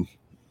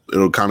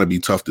 It'll kind of be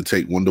tough to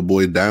take Wonder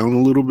Boy down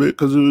a little bit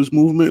because of his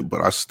movement,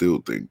 but I still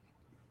think.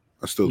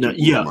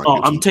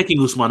 I'm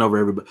taking Usman over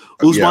everybody.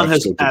 Usman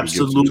has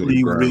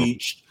absolutely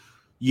reached.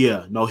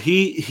 Yeah, no,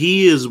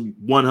 he is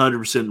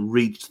 100%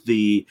 reached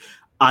the.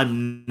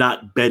 I'm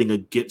not betting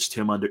against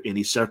him under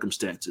any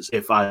circumstances.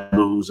 If I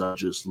lose, I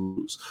just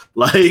lose.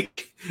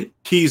 Like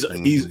he's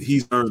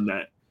earned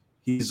that.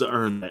 He's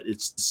earned that.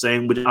 It's the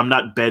same with. I'm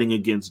not betting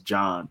against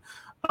John.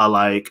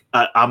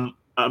 I'm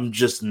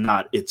just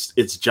not.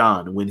 It's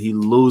John. When he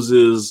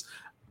loses,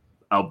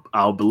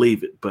 I'll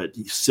believe it. But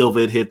Silva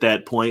had hit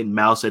that point,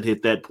 Mouse had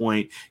hit that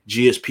point,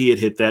 GSP had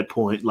hit that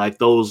point. Like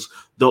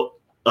Cyborg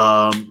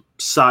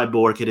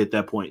had hit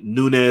that point.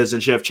 Nunes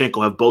and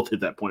Shevchenko have both hit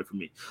that point for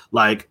me.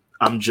 Like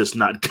I'm just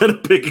not gonna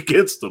pick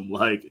against them.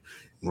 Like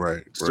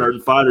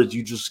certain fighters,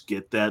 you just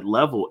get that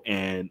level,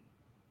 and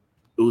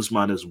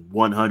Usman is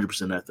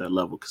 100% at that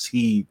level because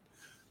I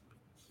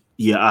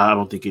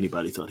don't think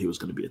anybody thought he was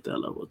going to be at that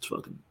level. It's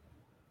fucking.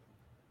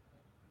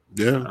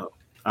 Yeah.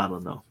 I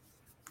don't know.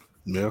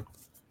 Yeah.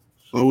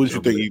 Well, what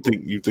you think?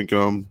 You think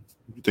you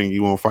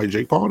want to fight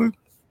Jake Paul then?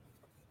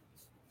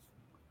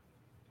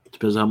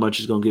 Depends on how much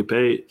he's going to get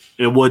paid,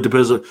 and what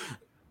depends on.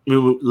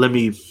 Let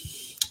me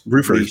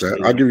rephrase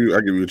that. I'll give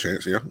you a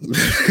chance. Yeah.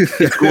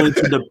 It's going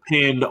to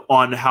depend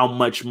on how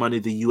much money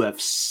the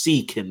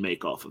UFC can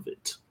make off of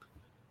it.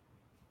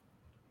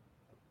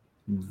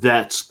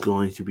 That's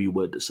going to be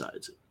what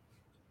decides it.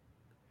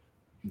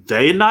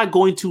 They're not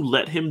going to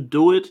let him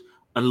do it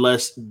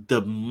unless the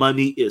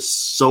money is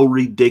so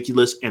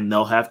ridiculous, and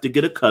they'll have to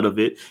get a cut of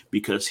it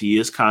because he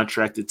is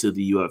contracted to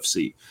the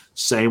UFC.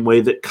 Same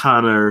way that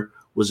Conor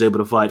was able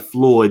to fight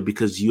Floyd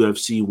because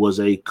UFC was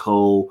a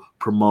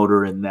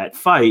co-promoter in that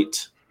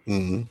fight.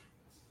 Mm-hmm.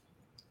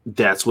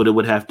 That's what it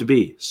would have to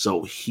be.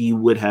 So he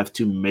would have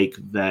to make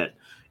that.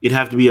 It'd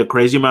have to be a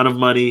crazy amount of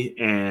money,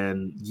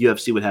 and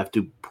UFC would have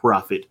to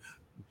profit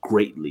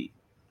greatly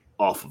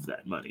off of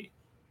that money.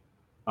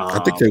 I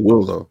think they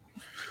will though.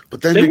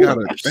 But then they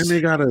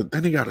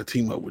gotta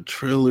team up with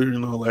Triller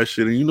and all that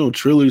shit. And you know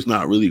Triller's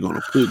not really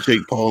gonna put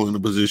Jake Paul in a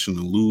position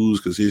to lose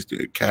because he's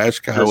the cash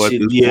cow at this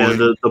point. Yeah,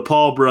 the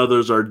Paul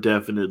brothers are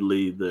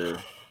definitely the.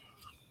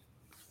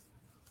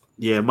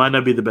 Yeah, it might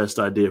not be the best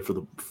idea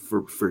for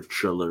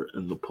Triller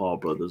and the Paul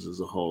brothers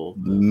as a whole.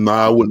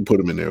 Nah, I wouldn't put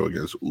him in there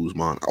against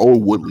Usman or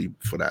Woodley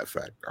for that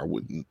fact. I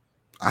wouldn't.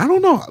 I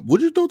don't know.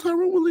 Would you throw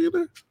Tyron Woodley in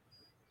there?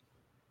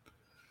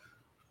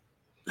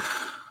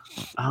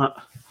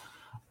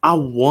 I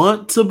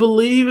want to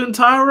believe in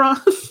Tyron.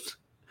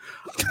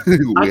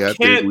 I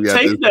can't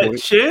take that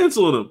chance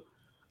on him.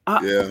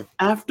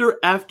 After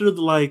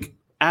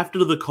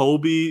the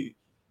Kobe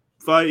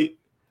fight,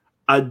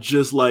 I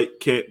just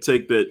can't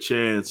take that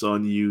chance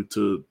on you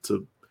to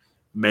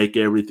make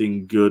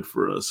everything good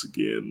for us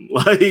again.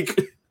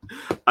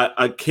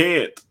 I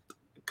can't,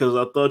 because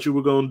I thought you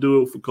were going to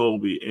do it for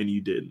Kobe and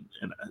you didn't.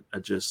 And I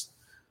just,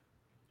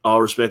 all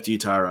respect to you,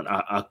 Tyron,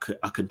 I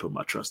couldn't put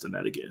my trust in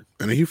that again.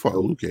 And then he fought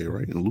Luque,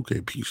 right? And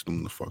Luque pieced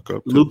him the fuck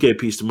up. Luque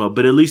pieced him up,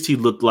 but at least he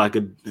looked like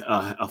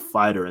a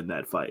fighter in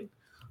that fight.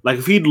 Like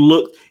if he'd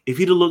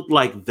looked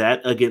like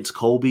that against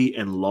Kobe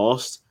and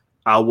lost,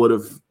 I would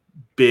have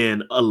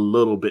been a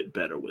little bit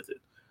better with it.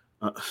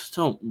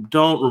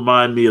 Don't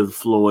remind me of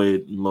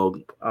Floyd and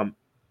Logan.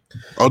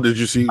 Did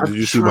you see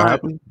what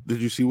happened?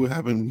 Did you see what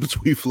happened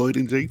between Floyd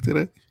and Jake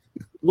today?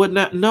 What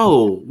not?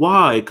 No.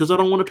 Why? Because I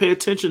don't want to pay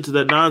attention to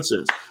that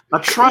nonsense. I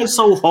try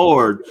so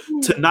hard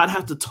to not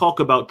have to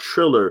talk about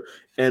Triller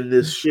and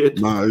this shit.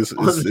 Nah, it's a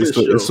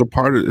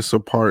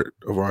part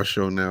of our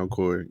show now,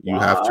 Corey. You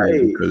have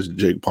to, because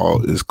Jake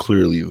Paul is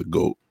clearly the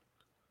GOAT.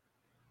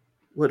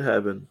 What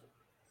happened?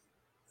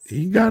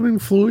 He got in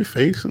Floyd's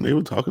face and they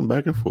were talking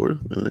back and forth.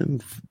 And then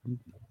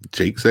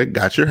Jake said,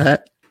 "Got your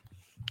hat."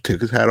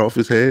 Took his hat off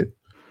his head.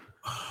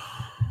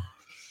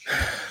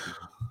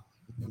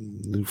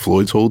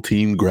 Floyd's whole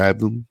team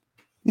grabbed him.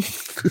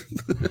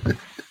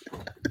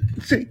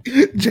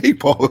 Jake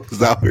Paul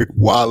is out here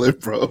wilding,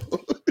 bro.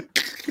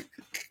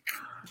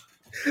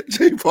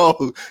 Jake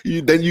Paul.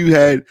 Then you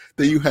had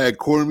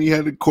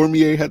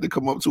Cormier had to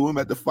come up to him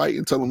at the fight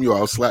and tell him, "Yo,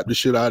 I'll slap the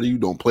shit out of you.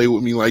 Don't play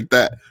with me like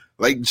that."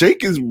 Like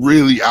Jake is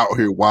really out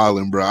here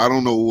wilding, bro. I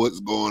don't know what's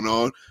going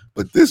on,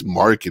 but this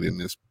marketing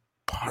is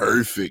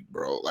perfect,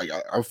 bro. Like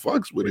I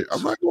fucks with it.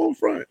 I'm not going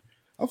front.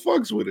 I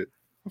fucks with it.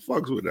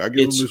 I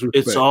give him this respect.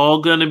 It's all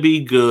gonna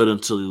be good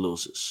until he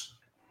loses.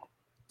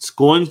 It's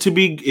going to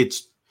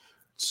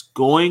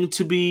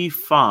be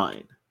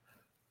fine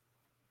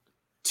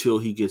till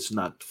he gets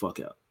knocked the fuck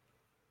out.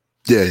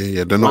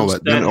 Yeah. Then all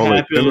that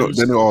happens,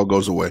 then it all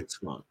goes away.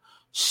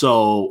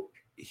 So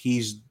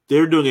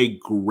they're doing a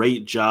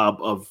great job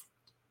of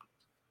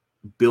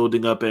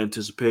building up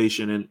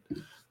anticipation and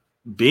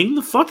being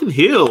the fucking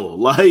heel.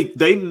 Like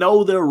they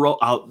know their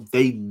role.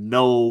 They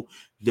know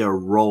their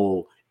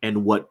role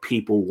and what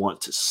people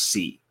want to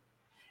see,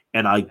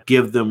 and I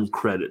give them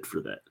credit for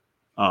that.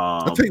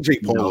 I take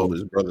Jake Paul over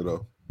his brother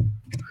though.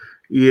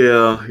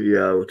 Yeah,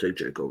 I would take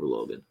Jake over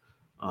Logan.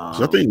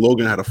 So I think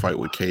Logan had a fight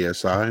with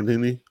KSI,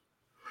 didn't he?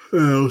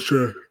 Oh,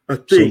 sure. I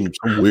think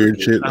some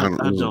weird shit. Some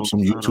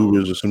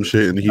YouTubers or some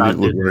shit, and he didn't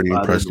look very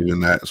impressive in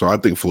that. So I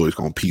think Floyd's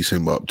gonna piece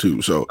him up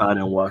too. So I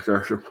didn't watch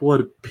that.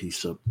 What a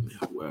piece of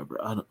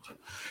whatever.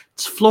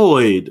 It's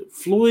Floyd.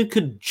 Floyd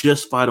could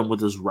just fight him with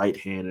his right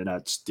hand, and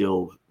I'd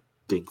still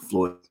think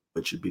Floyd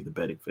should be the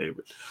betting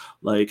favorite.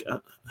 Like,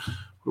 what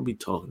are we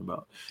talking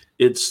about?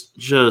 It's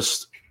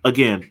just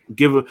again,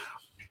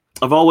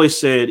 I've always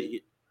said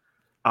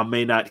I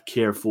may not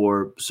care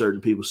for certain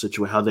people's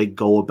situation, how they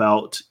go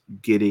about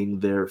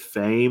getting their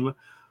fame,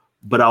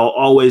 but I'll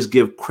always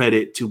give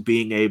credit to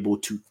being able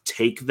to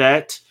take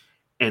that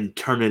and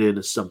turn it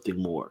into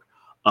something more.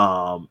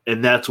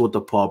 And that's what the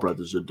Paul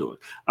brothers are doing.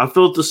 I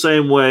felt the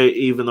same way,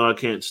 even though I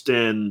can't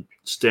stand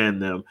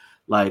them.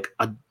 Like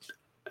I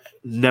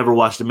never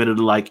watched a minute of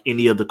like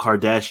any of the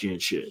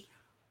Kardashian shit,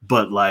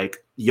 but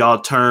like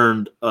y'all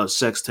turned a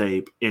sex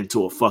tape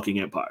into a fucking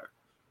empire.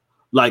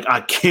 Like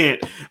I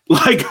can't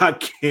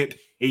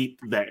hate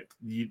that.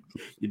 You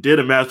did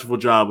a masterful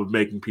job of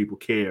making people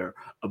care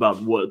about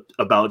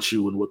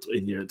you and what's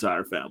in your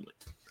entire family.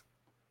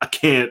 I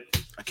can't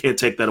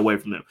take that away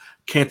from them.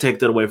 Can't take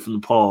that away from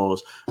the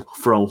Pauls,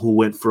 who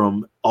went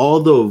from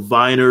all the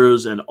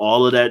Viners and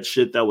all of that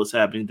shit that was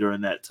happening during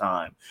that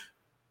time.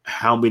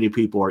 How many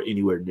people are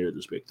anywhere near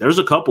this big? There's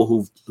a couple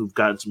who've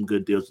gotten some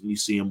good deals, and you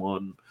see them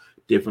on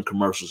different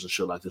commercials and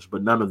shit like this,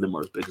 but none of them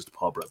are as big as the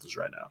Paul brothers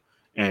right now.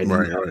 And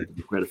right.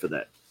 Credit for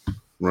that.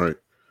 Right.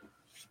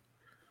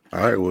 All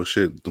right. Well,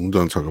 shit. I'm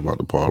done talking about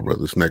the Paul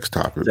brothers. Next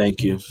topic.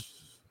 Thank you.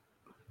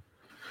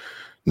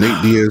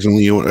 Nate Diaz and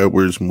Leon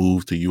Edwards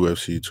moved to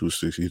UFC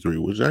 263,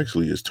 which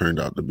actually has turned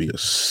out to be a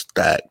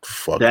stacked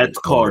fucking That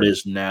card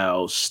is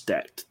now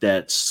stacked.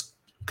 That's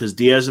because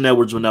Diaz and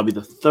Edwards will now be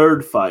the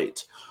third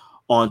fight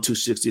on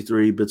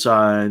 263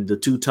 between the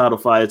two title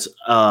fights,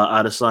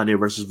 Adesanya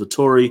versus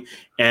Vettori,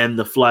 and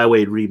the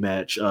flyweight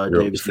rematch,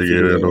 Davis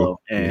Figueiredo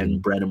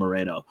and Brandon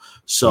Moreno.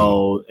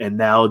 So, and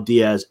now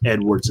Diaz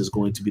Edwards is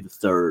going to be the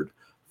third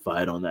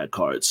fight on that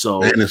card.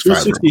 So, and it's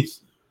 5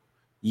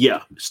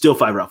 yeah, still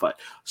 5-round fight.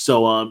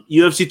 So,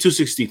 UFC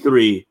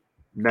 263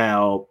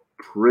 now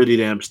pretty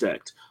damn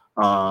stacked.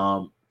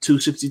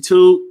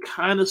 262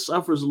 kind of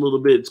suffers a little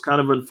bit. It's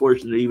kind of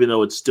unfortunate, even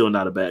though it's still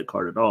not a bad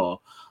card at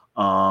all.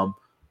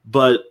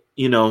 But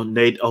you know,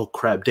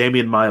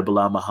 Damian Maya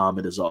Bilal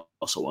Muhammad is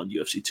also on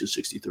UFC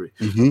 263.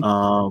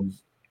 Mm-hmm.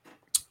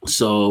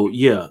 So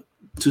yeah,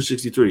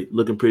 263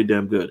 looking pretty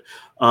damn good.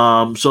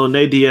 So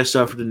Nate Diaz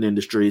suffered an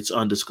injury. It's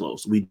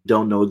undisclosed. We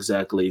don't know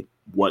exactly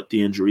what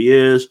the injury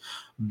is.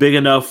 Big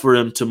enough for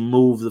him to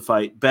move the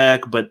fight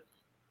back, but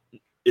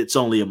it's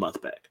only a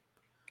month back.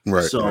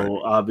 Right.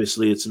 So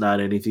obviously it's not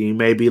anything.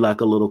 Maybe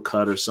like a little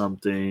cut or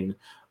something.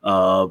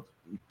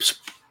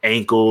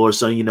 Ankle or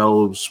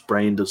something,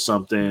 sprained or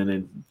something,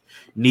 and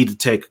need to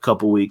take a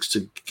couple weeks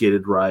to get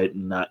it right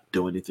and not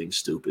do anything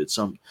stupid.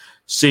 Some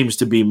seems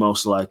to be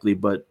most likely,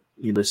 but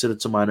they said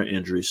it's a minor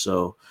injury,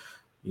 so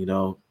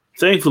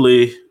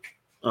thankfully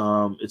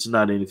it's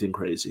not anything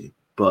crazy.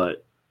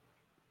 But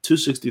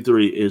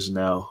 263 is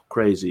now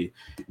crazy,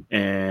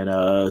 and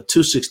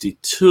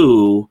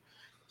 262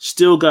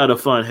 still got a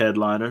fun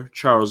headliner: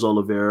 Charles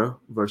Oliveira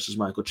versus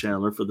Michael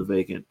Chandler for the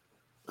vacant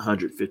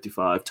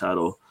 155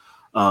 title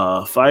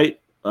fight,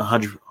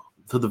 100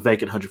 for the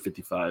vacant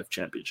 155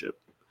 championship.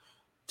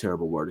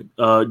 Terrible wording.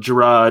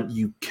 Gerard,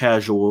 you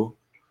casual.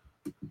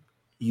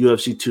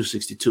 UFC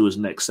 262 is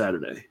next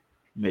Saturday,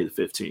 May the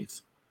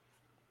 15th.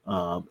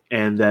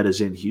 And that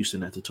is in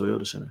Houston at the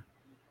Toyota Center.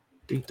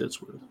 I think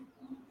that's where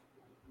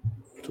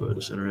the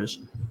Toyota Center is.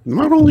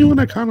 Not only one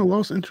that kind of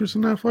lost interest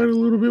in that fight a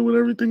little bit with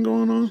everything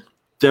going on.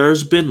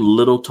 There's been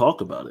little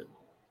talk about it.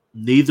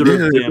 Neither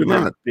of them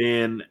have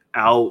been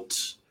out.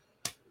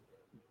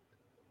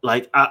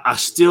 Like, I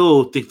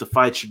still think the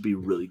fight should be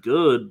really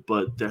good,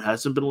 but there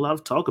hasn't been a lot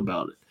of talk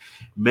about it.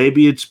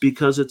 Maybe it's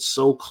because it's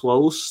so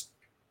close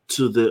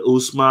to the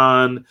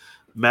Usman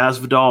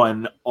Masvidal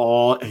and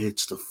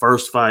it's the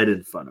first fight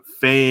in front of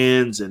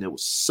fans, and it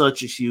was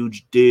such a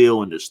huge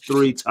deal. And there's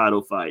 3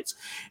 title fights,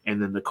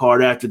 and then the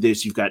card after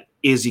this, you've got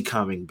Izzy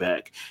coming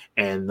back,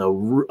 and the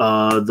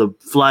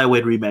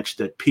flyweight rematch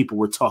that people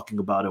were talking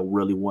about and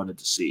really wanted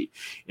to see.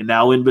 And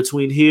now in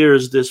between here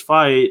is this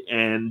fight,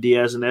 and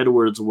Diaz and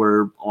Edwards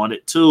were on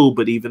it too,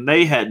 but even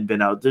they hadn't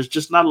been out. There's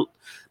just not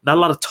a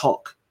lot of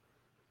talk.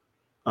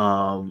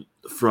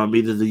 From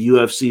either the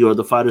UFC or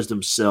the fighters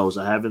themselves.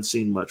 I haven't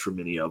seen much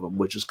from any of them,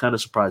 which is kind of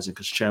surprising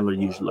because Chandler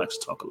usually likes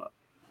to talk a lot.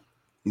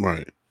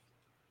 Right.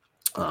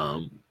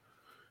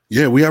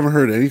 Yeah, we haven't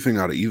heard anything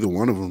out of either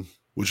one of them,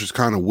 which is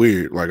kind of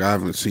weird. Like, I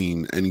haven't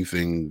seen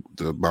anything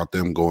about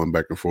them going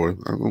back and forth.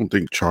 I don't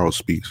think Charles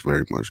speaks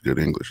very much good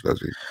English, does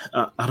he?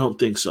 I don't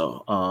think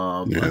so.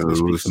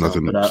 There's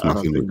nothing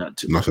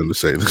to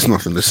say. There's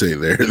nothing to say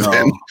there.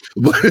 No,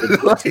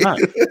 then.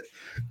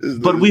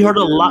 But we heard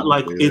a lot.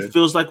 Like, it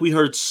feels like we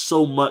heard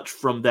so much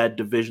from that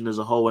division as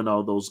a whole and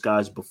all those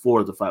guys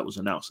before the fight was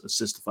announced. And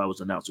since the fight was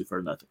announced, we've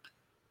heard nothing.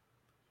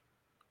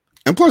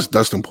 And plus,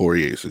 Dustin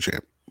Poirier is the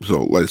champ.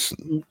 So let's.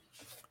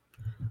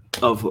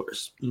 Of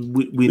course,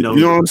 we know.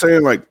 You know what I'm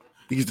saying? Like,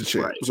 he's the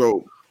champ. Right.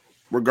 So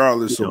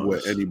regardless of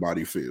what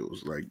anybody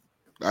feels, like,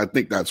 I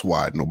think that's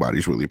why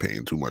nobody's really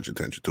paying too much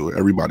attention to it.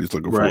 Everybody's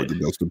looking forward to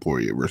Dustin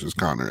Poirier versus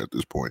Conor at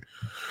this point.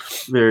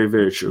 Very,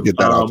 very true. Get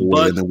that out the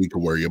way, and then we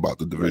can worry about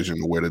the division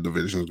and where the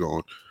division is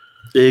going.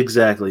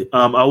 Exactly.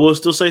 I will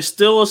still say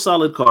still a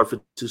solid card for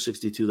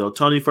 262, though.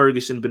 Tony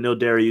Ferguson, Beneil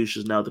Dariush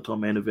is now the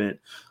co-main event.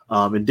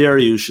 And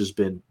Dariush has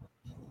been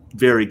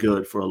very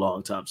good for a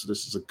long time. So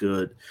this is a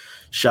good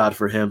shot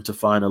for him to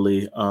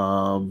finally, take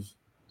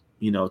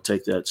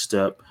that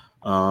step.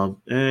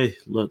 Hey,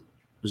 look.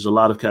 There's a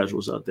lot of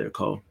casuals out there,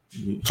 Cole.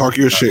 Talk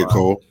your shit, lying.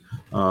 Cole.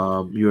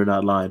 You're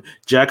not lying.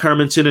 Jack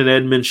Hermanson and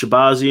Edmund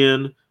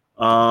Shabazian.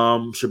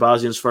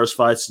 Shabazian's first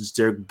fight since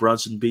Derek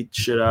Brunson beat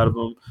the shit out of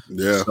him.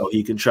 Yeah. So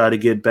he can try to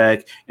get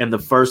back. And the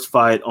first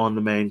fight on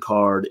the main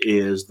card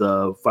is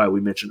the fight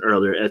we mentioned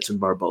earlier, Edson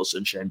Barbosa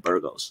and Shane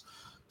Burgos.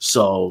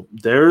 So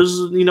there's,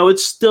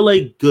 it's still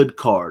a good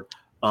card.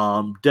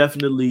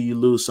 Definitely you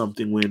lose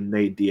something when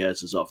Nate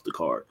Diaz is off the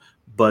card.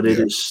 But it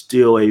is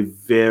still a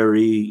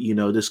very,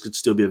 this could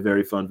still be a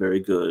very fun,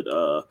 very good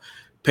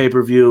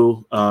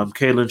pay-per-view.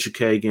 Kaylin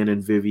Chikagan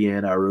and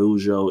Viviane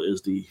Araújo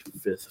is the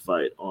 5th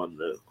fight on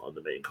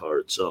the main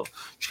card. So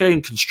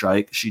Chikagan can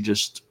strike. She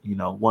just,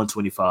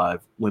 125,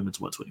 women's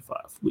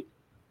 125.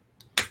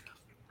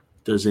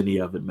 Does any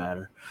of it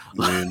matter?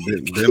 Man,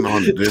 then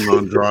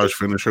Andrade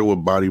finish her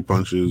with body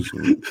punches.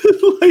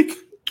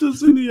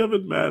 Does any of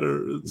it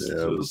matter? It's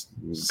just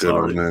good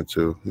sorry. on that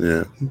too.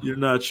 Yeah. You're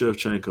not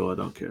Shevchenko. I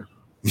don't care.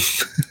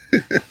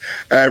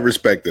 I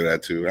respect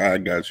that too. I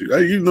got you.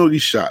 You know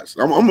these shots.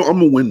 I'm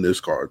gonna win this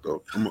card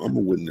though. I'm gonna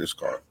win this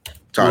card.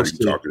 Tired of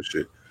you talking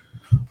shit.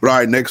 But all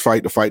right, next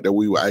fight, the fight that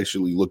we were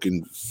actually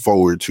looking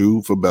forward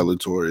to for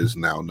Bellator is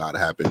now not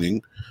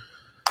happening.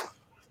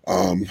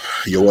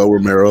 Yoel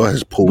Romero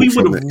has pulled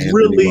from the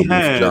Anthony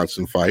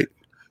Johnson fight.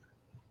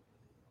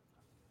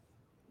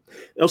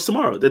 It was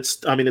tomorrow. It's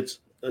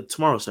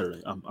tomorrow,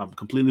 Saturday. I'm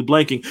completely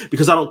blanking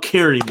because I don't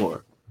care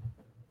anymore.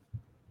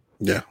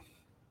 Yeah.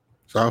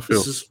 That's how I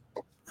feel.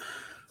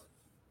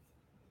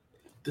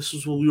 This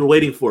is what we were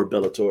waiting for,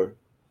 Bellator.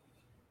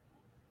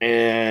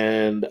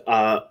 And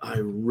I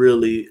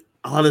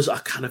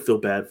kind of feel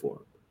bad for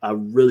them. I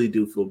really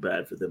do feel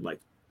bad for them. Like,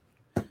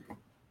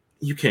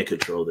 you can't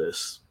control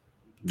this.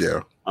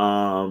 Yeah.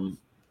 Yoel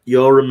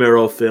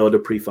Romero failed a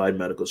pre-fight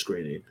medical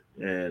screening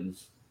and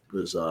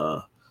was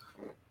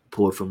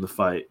pulled from the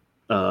fight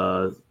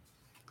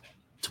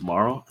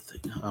tomorrow. I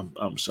think.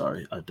 I'm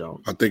sorry. I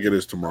don't. I think it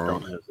is tomorrow. I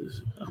don't have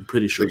this. I'm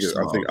pretty sure.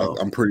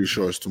 I'm pretty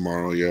sure it's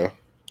tomorrow. Yeah.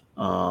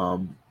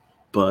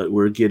 But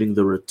we're getting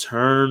the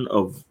return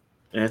of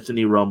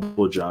Anthony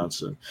Rumble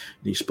Johnson. And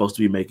he's supposed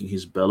to be making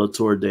his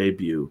Bellator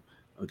debut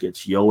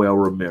against Yoel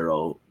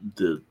Romero.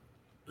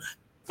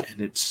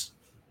 And it's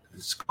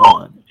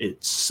gone.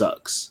 It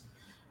sucks.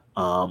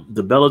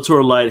 The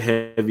Bellator light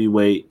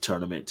heavyweight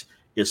tournament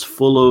is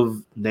full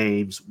of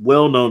names,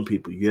 well-known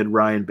people. You had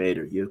Ryan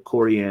Bader, you had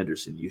Corey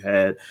Anderson, you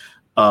had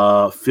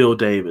Phil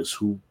Davis,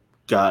 who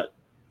got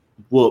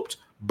whooped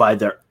by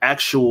their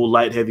actual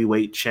light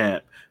heavyweight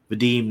champ,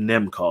 Vadim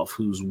Nemkov,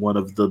 who's one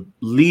of the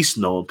least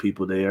known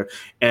people there,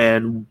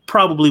 and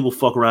probably will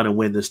fuck around and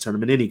win this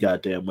tournament any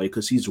goddamn way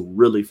because he's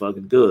really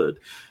fucking good.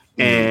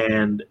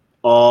 And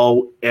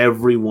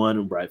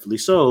everyone, rightfully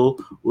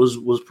so, was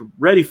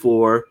ready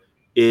for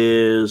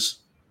is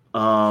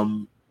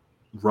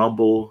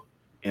Rumble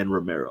and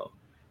Romero.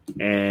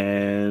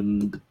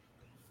 And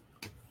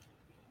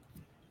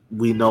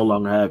we no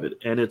longer have it,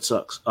 and it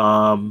sucks.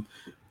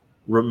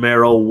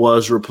 Romero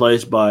was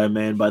replaced by a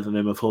man by the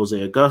name of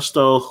Jose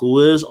Augusto, who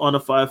is on a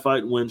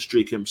 5-fight win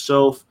streak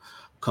himself.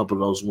 A couple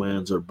of those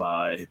wins are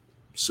by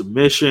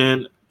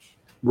submission.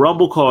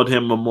 Rumble called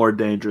him a more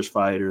dangerous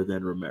fighter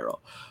than Romero.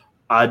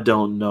 I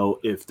don't know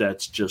if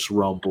that's just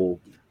Rumble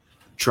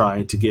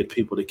trying to get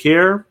people to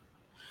care.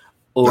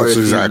 Or that's if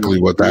you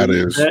exactly what that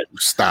is. that,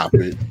 Stop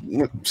it.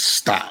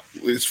 Stop.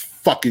 It's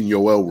fucking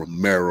Yoel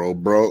Romero,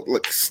 bro.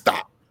 Like,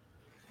 stop.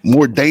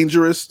 More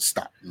dangerous?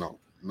 Stop. No.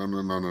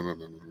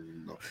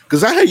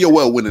 Because I had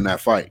Yoel winning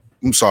that fight.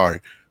 I'm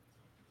sorry.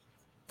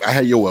 I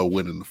had Yoel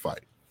winning the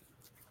fight.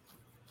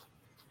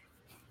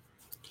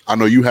 I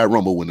know you had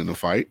Rumble winning the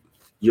fight.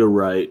 You're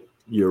right.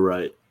 You're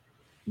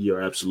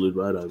absolutely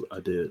right. I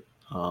did.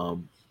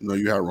 No,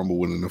 you had Rumble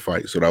winning the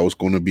fight, so that was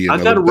going to be I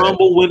another got bet.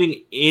 Rumble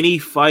winning any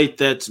fight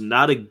that's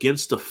not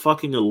against a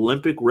fucking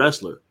Olympic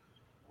wrestler.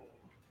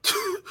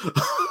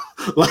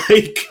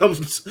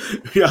 That's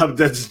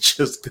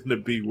just gonna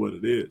be what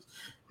it is.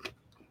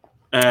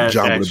 And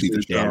John would have actually, beat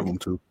the shit out of him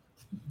too.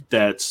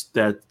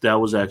 That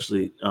was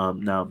actually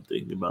now I'm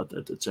thinking about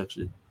that. That's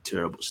actually a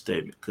terrible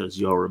statement because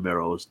Yoel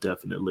Romero is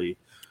definitely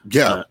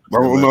no,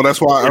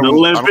 that's why I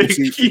don't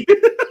see.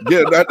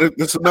 Yeah,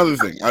 that's another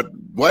thing.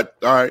 What?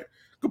 All right,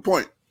 good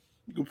point.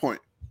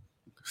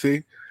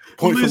 See,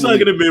 point at least for I Malik.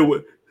 can admit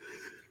what.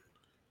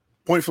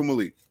 Point for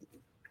Malik.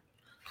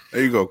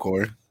 There you go,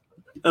 Corey.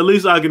 At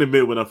least I can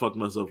admit when I fucked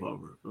myself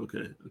over.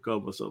 Okay, I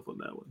called myself on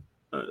that one.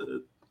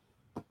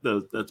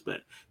 That's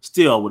bad.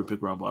 Still, I would have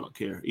picked Rumble. I don't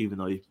care, even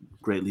though he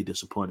greatly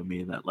disappointed me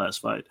in that last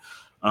fight.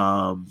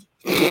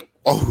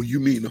 Oh, you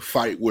mean the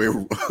fight where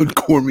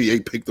Cormier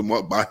picked him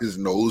up by his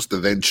nose to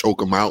then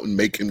choke him out and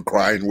make him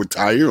cry and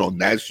retire on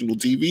national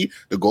TV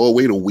to go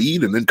away to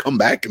weed and then come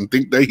back and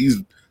think that he's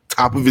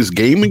top of his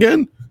game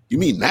again? You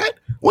mean that?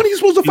 When he's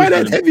supposed to fight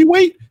at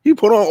heavyweight? He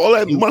put on all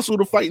that muscle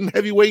to fight in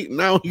heavyweight, and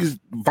now he's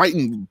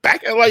fighting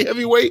back at light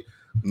heavyweight?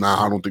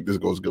 Nah, I don't think this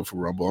goes good for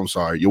Rumble. I'm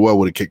sorry. Yoel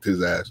would have kicked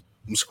his ass.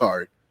 I'm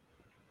sorry.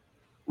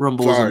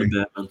 Rumble was in a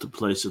bad mental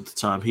place at the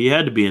time. He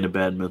had to be in a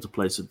bad mental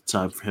place at the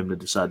time for him to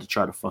decide to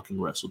try to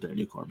fucking wrestle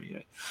Daniel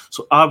Cormier.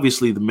 So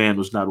obviously the man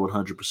was not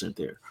 100%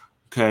 there.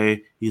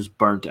 Okay, he's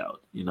burnt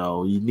out. You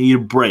know, you need a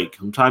break.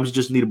 Sometimes you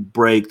just need a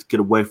break to get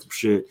away from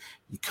shit.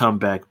 You come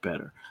back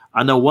better.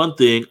 I know one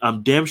thing.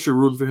 I'm damn sure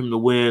rooting for him to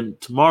win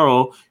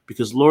tomorrow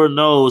because Lord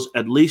knows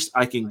at least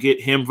I can get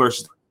him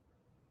versus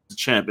the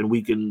champ, and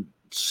we can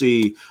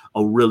see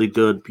a really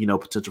good,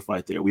 potential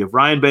fight there. We have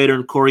Ryan Bader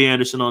and Corey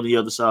Anderson on the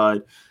other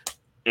side.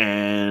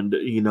 And,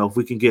 if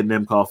we can get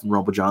an call from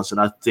Rumble Johnson,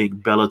 I think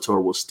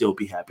Bellator will still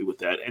be happy with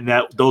that. And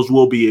those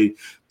will be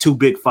two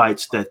big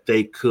fights that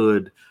they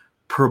could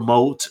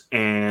promote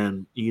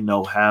and,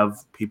 have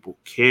people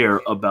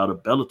care about a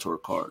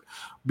Bellator card.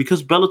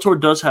 Because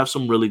Bellator does have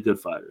some really good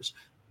fighters.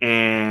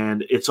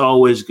 And it's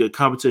always good.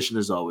 Competition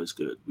is always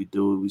good. We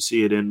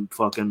see it in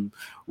fucking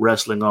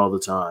wrestling all the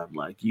time.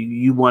 Like,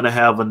 you want to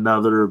have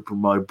another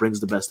promoter, brings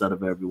the best out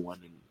of everyone.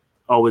 And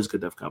always good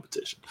to have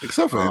competition.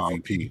 Except for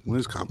MVP. When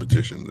his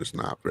competition is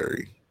not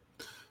very.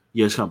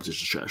 Yes,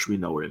 competition's trash. We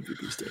know where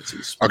MVP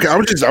stands. Okay, I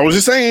was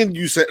just saying.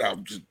 You said I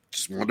just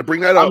wanted to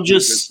bring that up.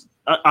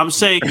 I'm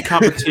saying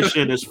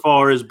competition as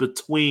far as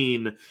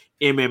between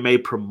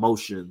MMA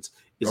promotions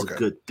is a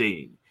good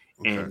thing,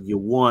 and you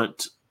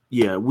want.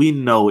 Yeah, we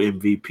know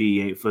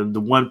MVP ain't for the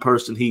one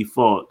person he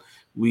fought.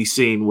 We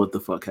seen what the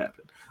fuck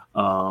happened.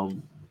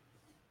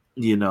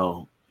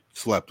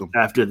 Slept him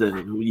after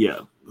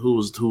the Who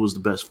was the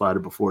best fighter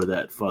before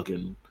that?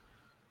 Fucking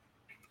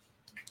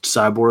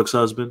Cyborg's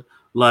husband.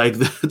 Like,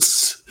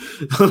 that's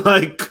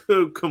like,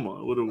 come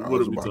on. What are we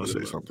talking about?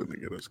 Say something to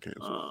get us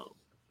canceled.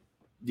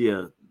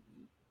 Yeah.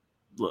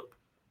 Look,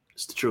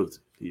 it's the truth.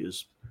 He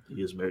is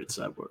married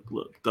to Cyborg.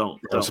 Look, don't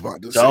say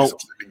something to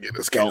get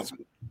us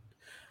canceled.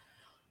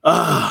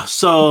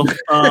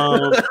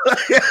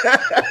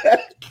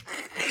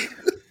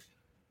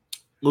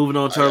 Moving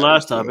on to our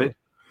last topic.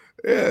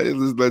 Yeah,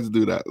 let's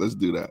do that. Let's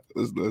go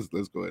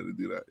ahead and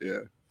do that.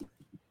 Yeah.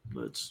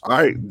 All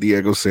right,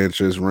 Diego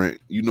Sanchez rant.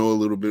 You know a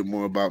little bit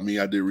more about me.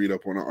 I did read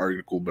up on an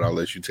article, but I'll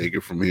let you take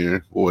it from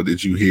here. Or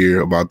did you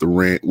hear about the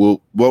rant?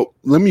 Well,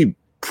 let me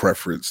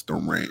preference the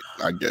rant.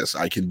 I guess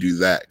I can do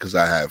that because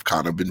I have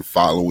kind of been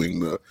following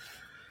the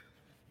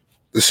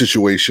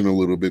situation a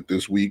little bit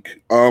this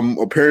week.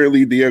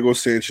 Apparently, Diego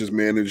Sanchez's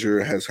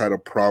manager has had a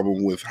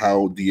problem with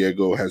how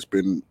Diego has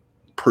been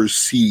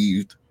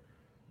perceived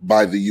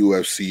by the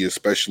UFC,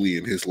 especially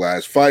in his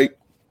last fight.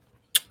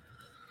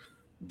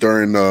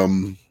 During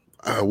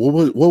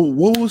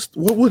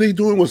what were they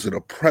doing? Was it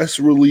a press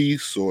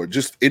release or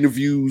just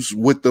interviews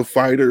with the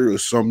fighter or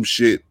some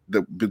shit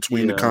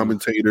between the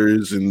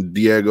commentators and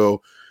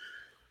Diego?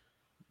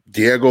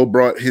 Diego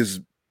brought his.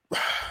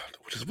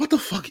 What the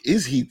fuck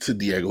is he to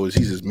Diego? Is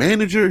he his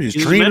manager, his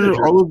trainer,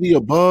 all of the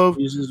above?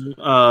 He's his,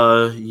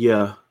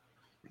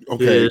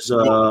 Okay.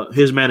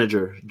 His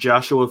manager,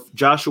 Joshua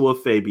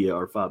Fabia.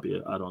 I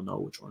don't know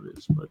which one it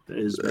is, but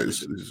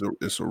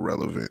it's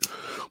irrelevant.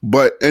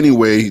 But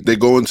anyway, they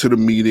go into the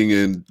meeting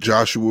and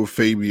Joshua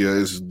Fabia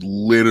is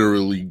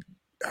literally,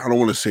 I don't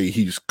want to say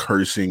he's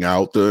cursing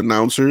out the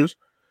announcers,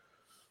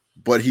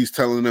 but he's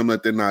telling them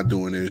that they're not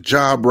doing their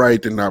job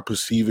right. They're not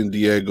perceiving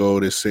Diego.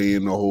 They're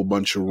saying a whole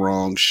bunch of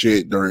wrong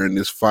shit during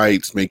this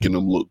fights, making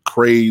him look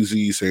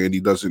crazy, saying he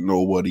doesn't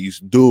know what he's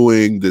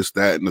doing, this,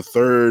 that, and the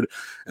third.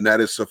 And that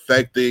is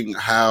affecting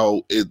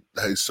how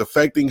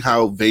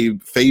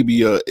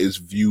Fabia is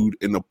viewed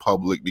in the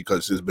public,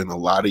 because there's been a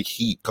lot of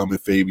heat coming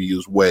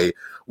Fabia's way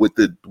with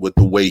the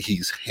way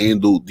he's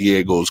handled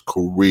Diego's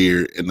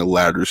career in the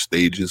latter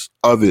stages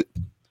of it.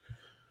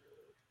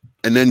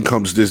 And then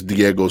comes this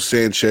Diego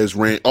Sanchez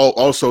rant. Oh,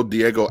 also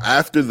Diego,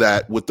 after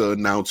that, with the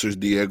announcers,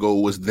 Diego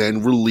was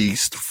then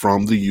released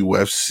from the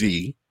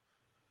UFC.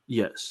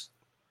 Yes.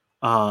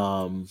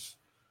 So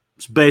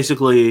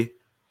basically,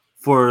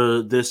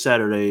 for this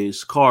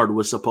Saturday's card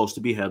was supposed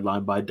to be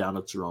headlined by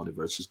Donald Cerrone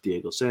versus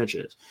Diego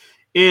Sanchez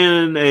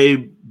in a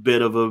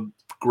bit of a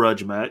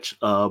grudge match.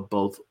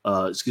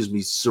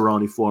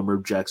 Cerrone, former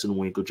Jackson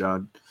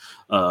Winklejohn,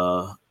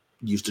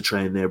 used to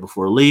train there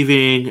before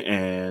leaving,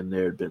 and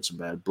there had been some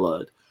bad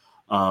blood.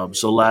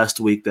 So last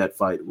week that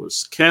fight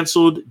was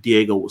canceled.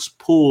 Diego was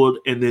pulled,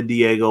 and then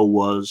Diego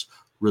was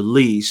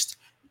released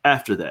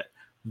after that.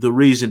 The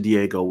reason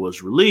Diego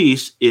was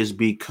released is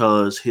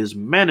because his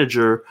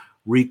manager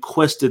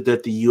requested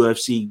that the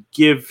UFC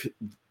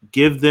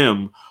give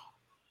them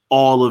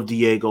all of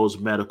Diego's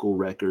medical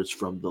records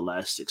from the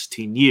last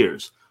 16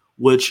 years,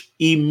 which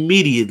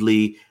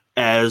immediately,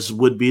 as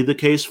would be the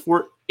case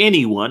for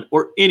anyone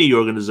or any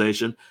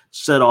organization,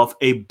 set off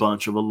a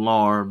bunch of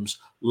alarms.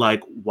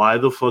 Like, why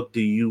the fuck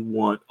do you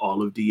want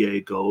all of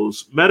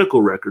Diego's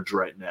medical records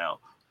right now?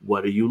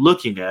 What are you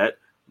looking at?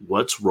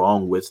 What's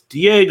wrong with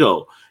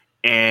Diego?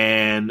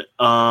 And if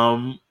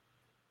I'm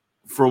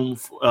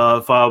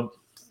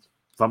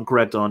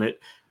correct on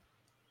it,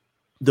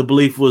 the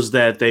belief was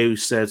that they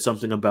said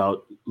something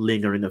about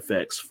lingering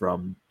effects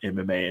from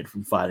MMA and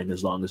from fighting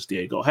as long as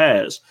Diego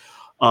has.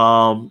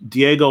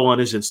 Diego on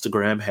his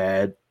Instagram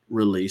had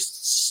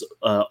released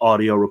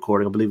audio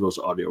recording. I believe it was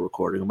audio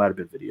recording. It might have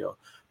been video.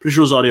 Pretty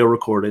sure it was audio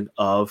recording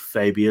of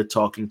Fabia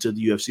talking to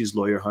the UFC's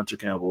lawyer, Hunter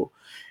Campbell.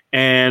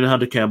 And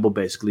Hunter Campbell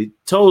basically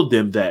told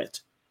them that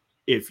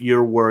if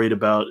you're worried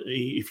about,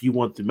 if you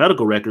want the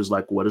medical records,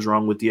 like what is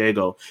wrong with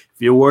Diego,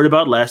 if you're worried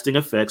about lasting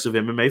effects of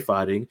MMA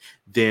fighting,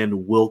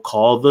 then we'll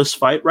call this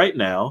fight right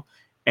now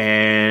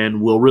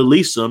and we'll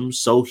release him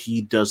so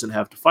he doesn't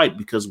have to fight,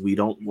 because we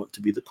don't want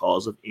to be the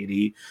cause of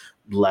any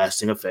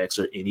lasting effects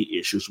or any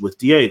issues with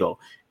Diego.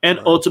 And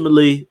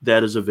ultimately,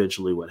 that is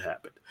eventually what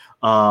happened.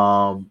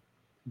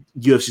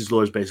 UFC's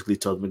lawyers basically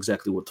told him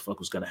exactly what the fuck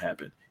was going to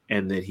happen,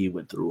 and then he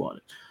went through on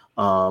it.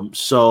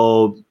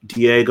 So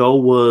Diego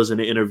was in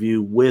an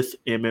interview with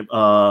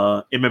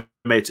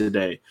MMA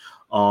Today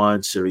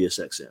on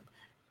SiriusXM,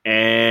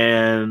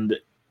 and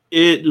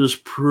it was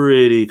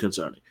pretty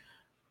concerning.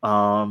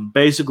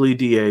 Basically,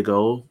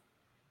 Diego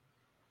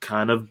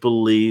kind of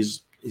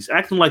believes he's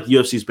acting like the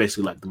UFC is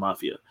basically like the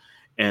mafia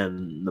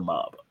and the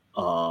mob,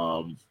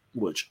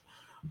 which,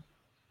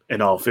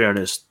 in all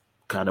fairness,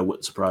 kind of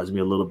would surprise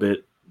me a little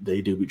bit.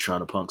 They do be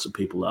trying to punk some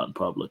people out in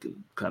public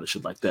and kind of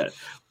shit like that.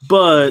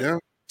 But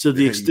to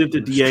the extent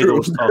that Diego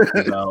was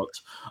talking about,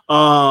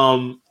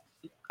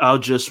 I'll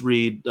just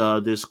read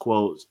this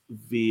quote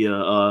via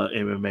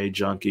MMA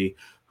Junkie,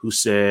 who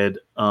said,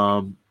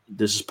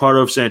 this is part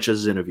of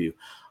Sanchez's interview.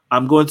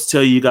 "I'm going to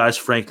tell you guys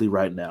frankly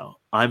right now,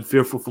 I'm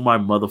fearful for my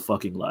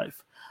motherfucking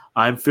life.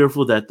 I'm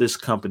fearful that this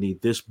company,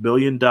 this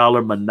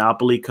billion-dollar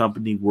monopoly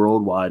company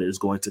worldwide, is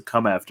going to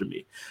come after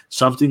me.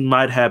 Something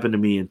might happen to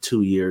me in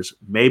 2 years,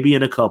 maybe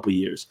in a couple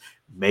years.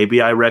 Maybe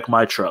I wreck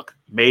my truck.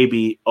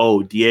 Maybe,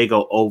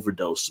 Diego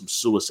overdosed, some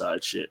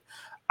suicide shit.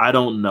 I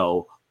don't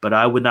know, but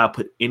I would not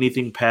put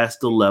anything past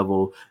the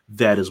level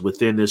that is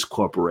within this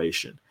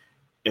corporation.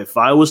 If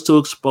I was to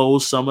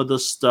expose some of the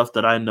stuff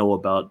that I know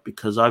about,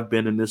 because I've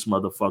been in this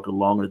motherfucker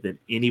longer than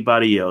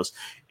anybody else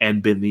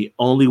and been the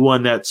only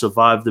one that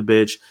survived the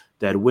bitch,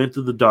 that went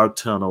through the dark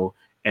tunnel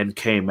and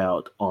came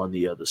out on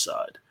the other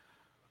side."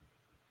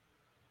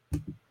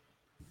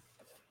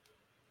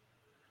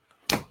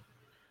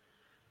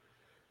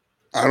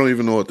 I don't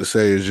even know what to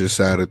say. It's just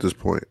sad at this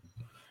point.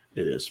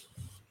 It is.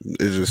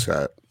 It's just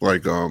sad.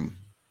 Like,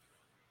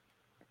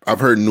 I've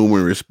heard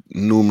numerous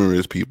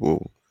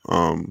people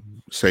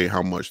say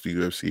how much the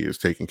UFC is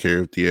taking care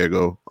of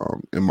Diego.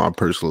 In my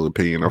personal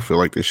opinion, I feel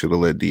like they should have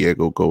let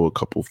Diego go a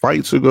couple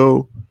fights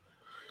ago.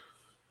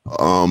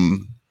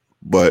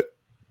 But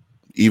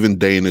even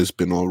Dana's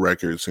been on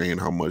record saying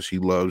how much he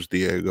loves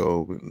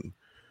Diego and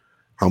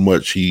how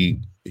much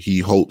he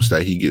hopes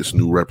that he gets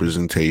new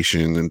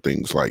representation and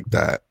things like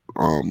that.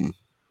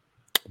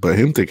 But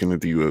him thinking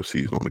that the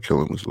UFC is going to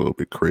kill him is a little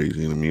bit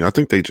crazy to me. I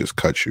think they just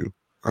cut you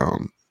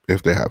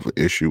if they have an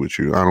issue with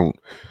you. I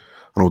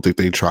don't think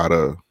they'll try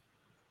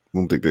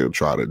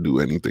to do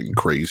anything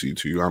crazy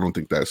to you. I don't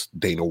think that's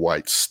Dana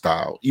White's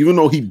style. Even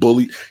though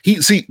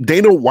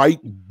Dana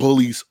White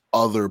bullies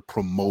other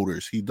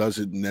promoters. He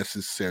doesn't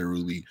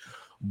necessarily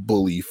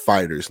bully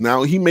fighters.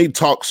 Now, he may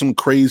talk some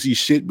crazy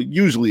shit, but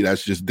usually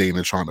that's just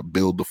Dana trying to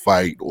build the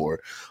fight or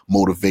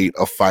motivate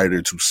a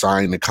fighter to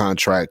sign the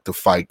contract to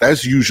fight.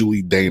 That's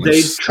usually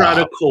Dana's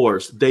style.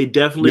 They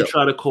definitely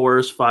try to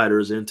coerce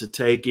fighters into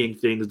taking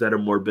things that are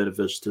more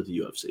beneficial to the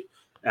UFC.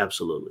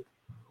 Absolutely.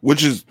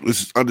 Which is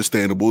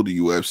understandable. The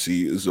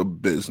UFC is a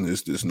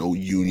business. There's no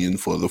union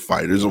for the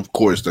fighters. Of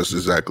course, that's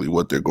exactly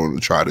what they're going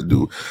to try to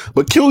do.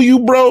 But kill you,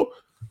 bro,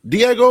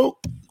 Diego.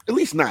 At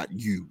least not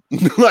you.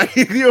 Like,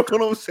 you know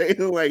what I'm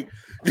saying? Like,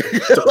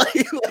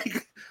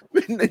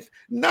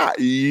 not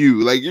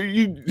you. Like,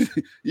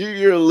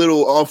 you're a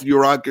little off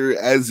your rocker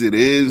as it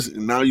is.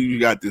 And now you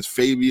got this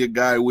Fabia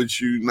guy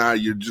with you. Now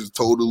you're just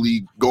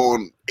totally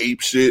going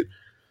ape shit.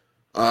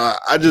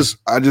 I just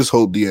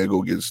hope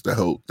Diego gets the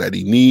help that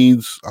he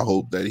needs. I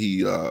hope that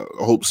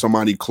I hope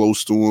somebody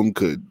close to him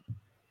could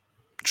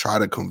try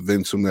to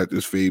convince him that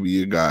this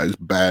Fabia guy is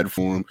bad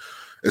for him,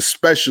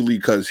 especially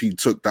because he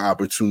took the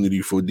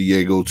opportunity for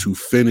Diego to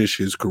finish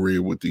his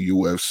career with the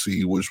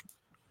UFC, which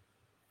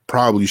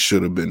probably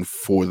should have been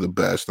for the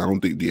best. I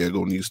don't think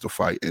Diego needs to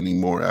fight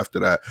anymore after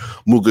that.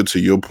 Mooka, to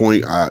your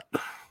point, I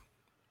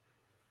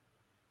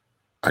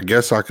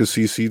guess I could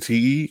see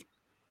CTE.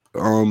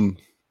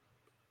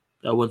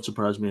 That wouldn't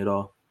surprise me at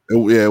all.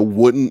 It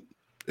wouldn't.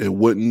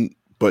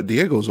 But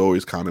Diego's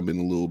always kind of been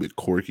a little bit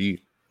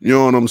quirky. You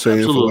know what I'm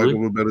saying? Absolutely. For lack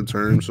of a better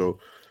term. So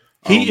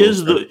he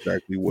is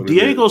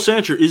Diego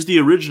Sanchez is the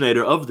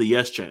originator of the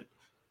yes chant.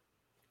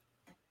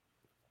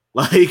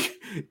 Like,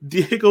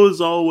 Diego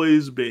has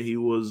always been. He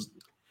was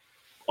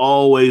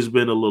always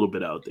been a little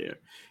bit out there,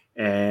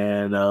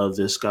 and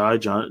this guy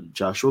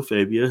Joshua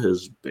Fabia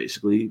has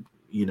basically,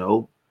 I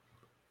don't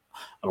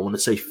want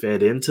to say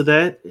fed into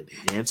that,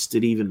 enhanced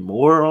it even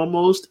more.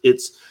 Almost,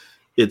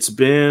 it's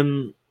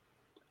been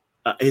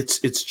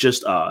it's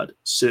just odd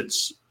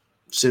since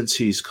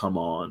he's come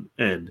on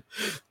and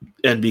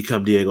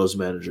become Diego's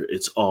manager.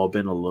 It's all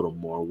been a little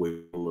more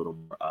weird, a little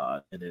more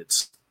odd, and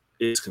it's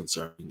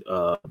concerning.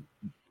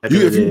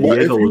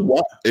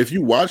 If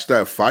you watch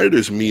that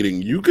fighters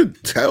meeting, you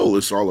could tell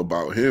it's all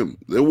about him.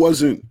 It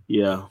wasn't.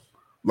 Yeah.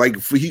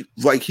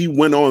 He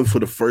went on for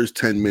the first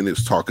 10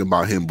 minutes talking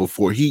about him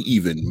before he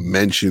even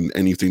mentioned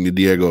anything to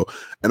Diego.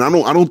 And I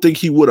don't think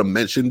he would have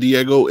mentioned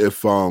Diego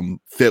if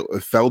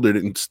Felder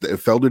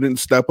didn't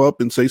step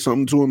up and say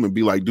something to him and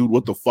be like, dude,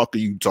 what the fuck are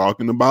you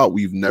talking about?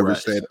 We've never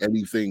said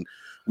anything.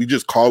 We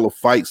just call the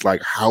fights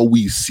like how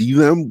we see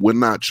them. We're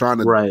not trying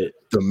to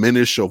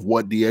diminish of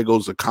what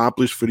Diego's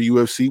accomplished for the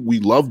UFC. We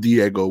love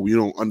Diego. We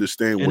don't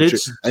understand and what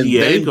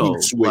Diego.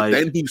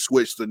 Then he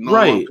switched to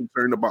I'm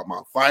concerned about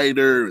my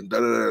fighter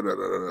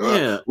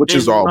and which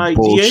is all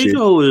bullshit.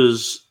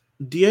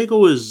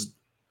 Diego is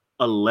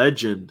a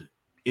legend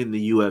in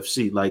the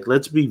UFC. Like,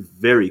 let's be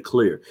very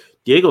clear.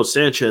 Diego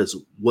Sanchez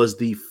was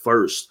the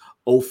first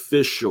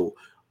official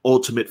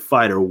Ultimate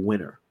Fighter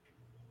winner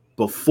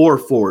before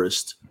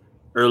Forrest.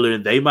 Earlier,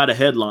 they might have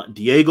headlined.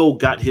 Diego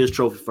got his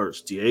trophy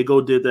first. Diego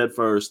did that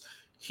first.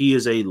 He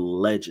is a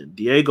legend.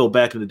 Diego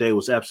back in the day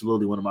was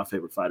absolutely one of my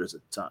favorite fighters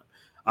at the time.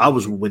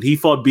 When he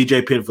fought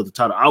BJ Penn for the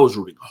title, I was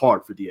rooting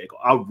hard for Diego.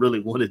 I really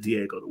wanted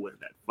Diego to win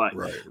that fight.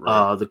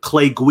 Right. The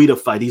Clay Guida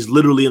fight. He's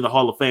literally in the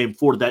Hall of Fame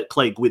for that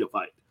Clay Guida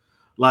fight.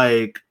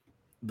 Like,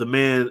 the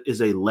man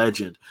is a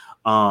legend.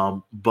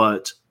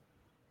 But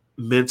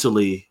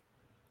mentally,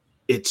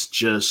 it's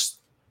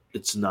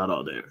not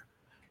all there.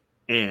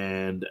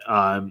 And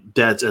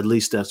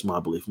that's my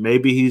belief.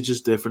 Maybe he's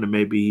just different, and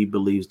maybe he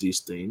believes these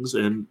things.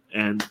 And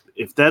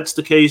if that's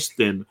the case,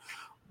 then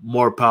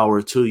more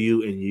power to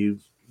you, and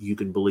you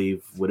can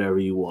believe whatever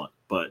you want.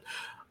 But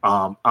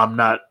I'm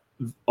not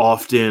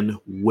often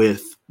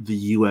with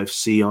the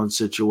UFC on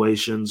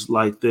situations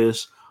like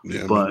this.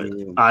 Yeah, but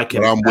I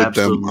can. I'm with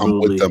them. I'm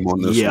with them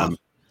on this one.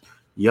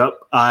 Yep.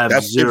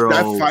 If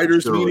that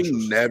fighters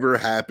meeting never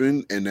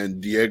happened, and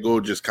then Diego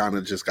just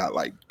got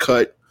like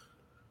cut,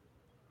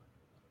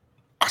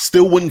 I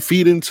still wouldn't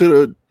feed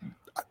into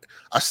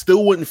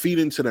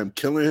them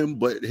killing him,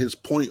 but his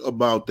point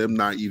about them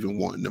not even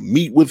wanting to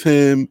meet with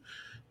him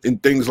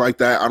and things like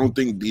that, I don't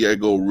think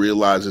Diego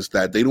realizes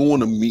that they don't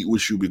want to meet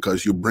with you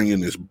because you're bringing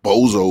this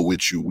bozo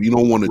with you. We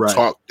don't want to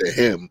talk to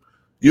him.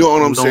 You know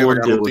what I'm saying? Like,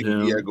 I don't think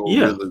Diego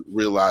really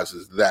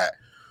realizes that.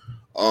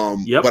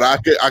 But I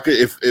could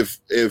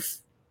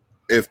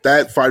if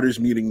that fighters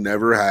meeting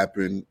never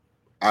happened,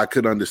 I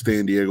could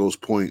understand Diego's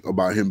point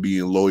about him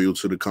being loyal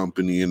to the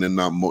company and then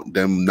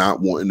them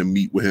not wanting to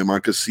meet with him. I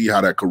could see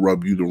how that could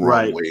rub you the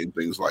wrong way and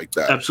things like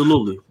that.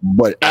 Absolutely.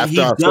 But he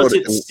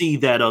doesn't see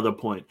that other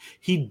point.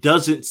 He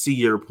doesn't see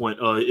your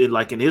point.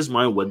 Like, in his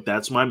mind,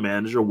 that's my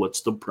manager.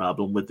 What's the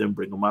problem with them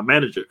bringing my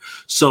manager?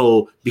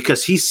 So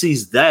because he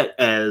sees that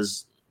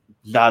as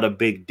not a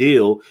big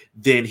deal,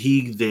 then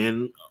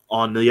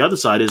on the other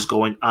side is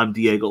going, I'm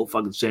Diego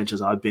fucking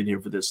Sanchez. I've been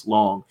here for this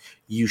long.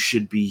 You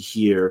should be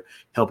here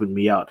helping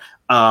me out.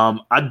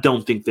 I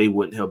don't think they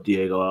wouldn't help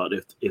Diego out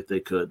if they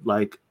could.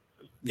 Like,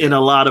 in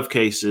a lot of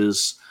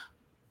cases,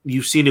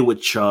 you've seen it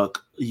with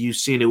Chuck. You've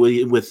seen it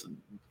with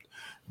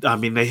I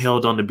mean, they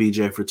held on to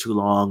BJ for too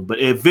long, but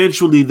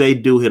eventually they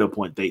do hit a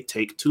point. They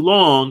take too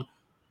long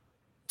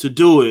to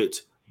do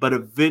it, but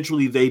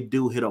eventually they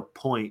do hit a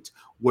point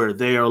where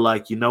they are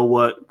like, you know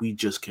what? We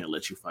just can't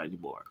let you fight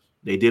anymore.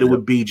 They did it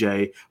with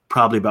BJ,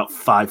 probably about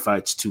 5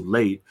 fights too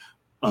late.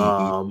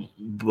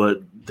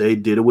 But they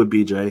did it with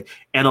BJ.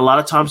 And a lot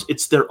of times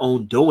it's their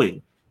own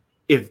doing.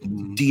 If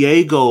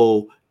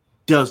Diego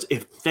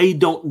if they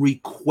don't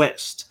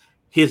request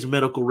his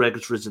medical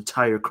records for his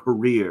entire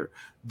career,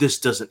 this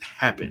doesn't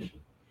happen.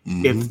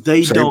 If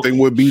they Same don't, thing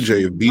with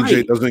BJ. If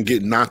BJ doesn't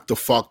get knocked the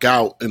fuck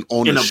out and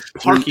on in the a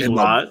street in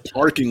a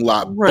parking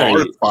lot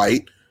bar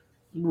fight,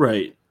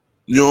 right?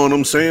 You know what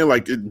I'm saying?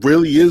 Like, it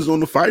really is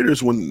on the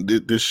fighters when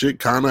this shit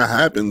kind of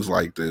happens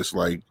like this.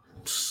 Like,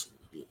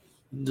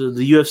 the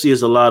UFC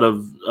is a lot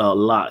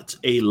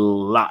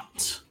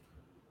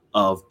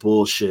of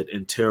bullshit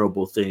and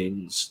terrible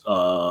things,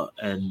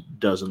 and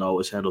doesn't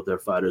always handle their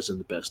fighters in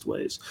the best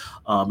ways.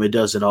 It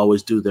doesn't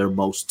always do their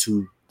most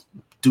to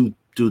do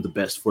the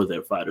best for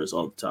their fighters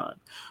all the time.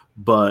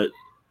 But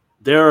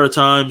there are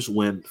times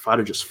when the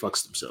fighter just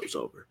fucks themselves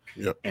over.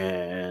 Yep.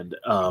 And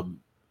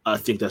I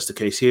think that's the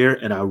case here.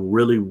 And I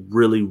really,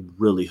 really,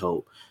 really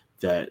hope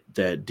that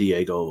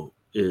Diego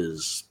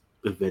is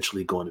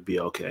eventually going to be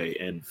okay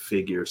and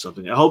figure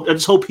something. I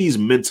just hope he's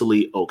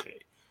mentally okay.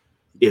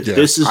 If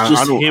this is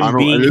just him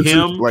being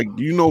him, like,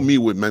 you know me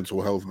with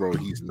mental health, bro,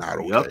 he's not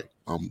okay. Yep.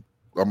 I'm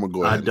gonna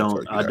go ahead.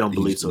 I don't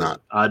believe so.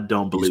 I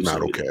don't believe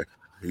so. Okay.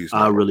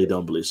 I really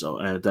don't believe so.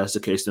 And if that's the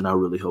case, then I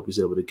really hope he's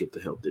able to get the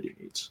help that he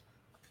needs.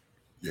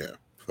 Yeah,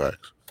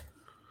 facts.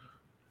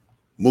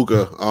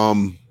 Muka,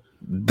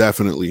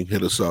 definitely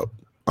hit us up.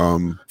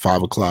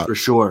 5:00 for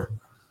sure.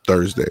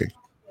 Thursday.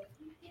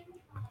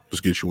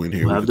 Let's get you in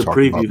here. We'll we can talk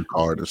about the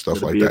card and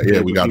stuff like that. Yeah,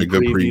 we got a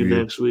good preview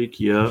next week.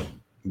 Yeah.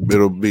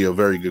 It'll be a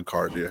very good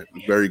card. Yeah,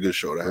 very good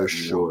show to have.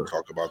 Sure.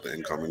 Talk about the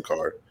incoming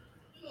card.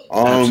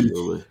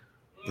 Absolutely.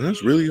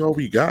 That's really all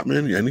we got,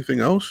 man. Anything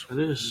else? It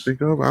is.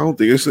 Think of? I don't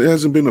think it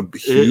hasn't been a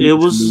huge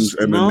news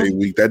MMA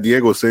week. That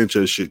Diego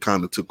Sanchez shit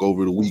kind of took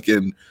over the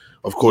weekend.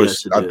 Of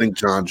course, I think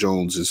John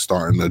Jones is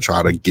starting to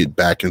try to get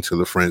back into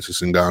the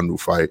Francis Ngannou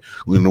fight.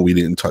 We know we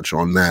didn't touch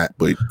on that,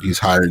 but he's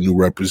hired new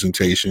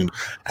representation.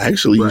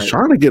 Actually, he's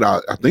trying to get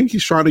out. I think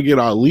he's trying to get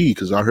Ali,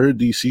 because I heard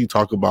DC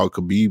talk about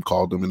Khabib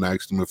called him and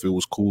asked him if it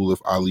was cool if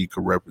Ali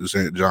could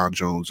represent John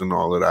Jones and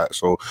all of that.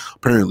 So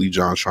apparently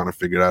John's trying to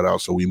figure that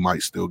out. So we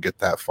might still get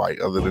that fight.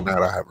 Other than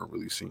that, I haven't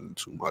really seen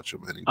too much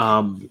of anything.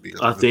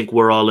 I think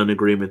we're all in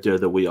agreement there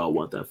that we all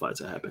want that fight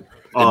to happen.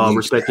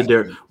 Respect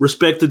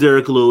to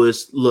Derek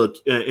Lewis. Look,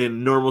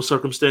 in normal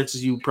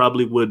circumstances, you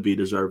probably would be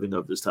deserving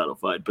of this title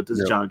fight, but this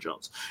is John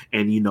Jones,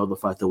 and you know the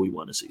fight that we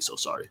want to see. So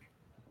sorry.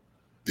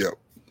 Yep.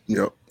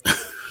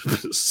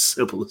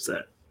 Simple as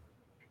that.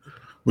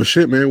 Well,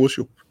 shit, man.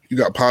 You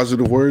got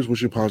positive words?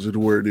 What's your positive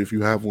word if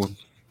you have one?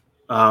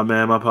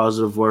 Man, my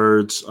positive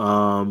words.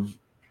 The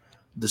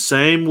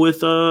same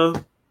with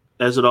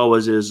as it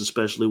always is,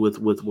 especially with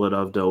what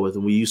I've dealt with,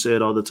 and you say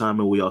it all the time,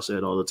 and we all say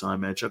it all the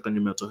time, man. Check on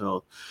your mental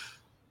health.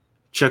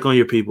 Check on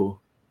your people.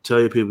 Tell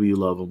your people you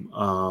love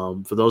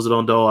them. For those that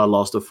don't know, I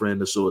lost a friend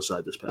to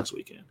suicide this past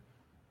weekend.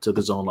 Took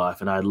his own life,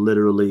 and I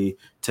literally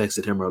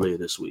texted him earlier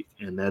this week,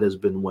 and that has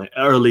been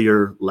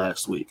earlier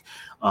last week.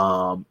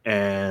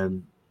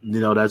 And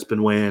that's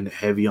been weighing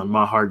heavy on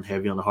my heart and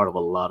heavy on the heart of a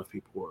lot of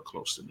people who are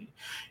close to me.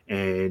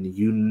 And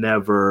you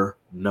never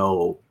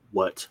know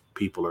what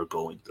people are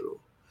going through.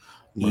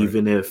 Right.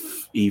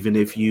 Even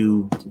if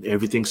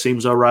everything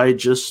seems all right,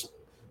 just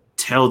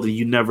tell them.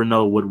 You never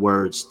know what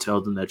words.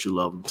 Tell them that you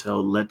love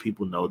them. Let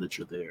people know that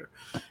you're there.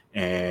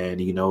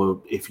 And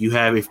if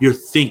you're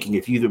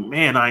thinking,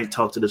 man, I ain't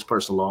talked to this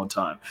person a long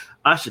time,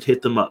 I should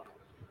hit them up.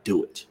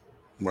 Do it.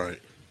 Right.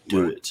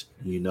 Do it.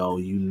 You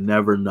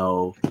never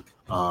know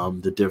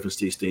the difference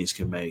these things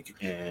can make.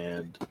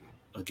 And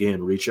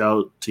again, reach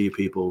out to your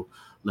people.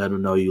 Let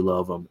them know you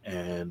love them.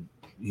 And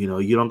you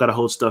don't got to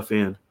hold stuff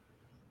in.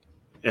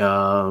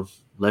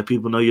 Let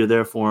people know you're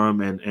there for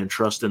them, and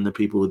trust in the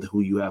people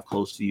who you have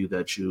close to you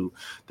that you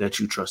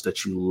trust,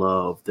 that you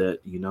love, that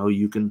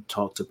you can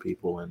talk to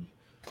people and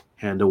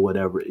handle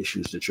whatever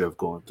issues that you're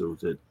going through.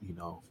 That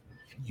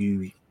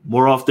you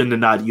more often than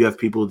not, you have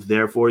people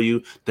there for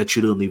you that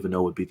you don't even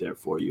know would be there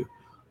for you.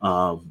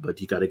 But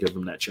you got to give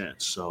them that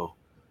chance. So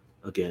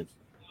again,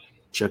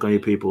 check on your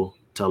people.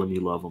 Tell them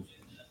you love them.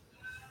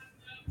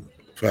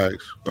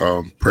 Facts.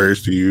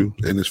 Prayers to you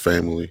and his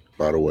family,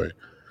 by the way.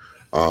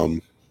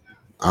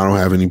 I don't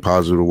have any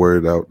positive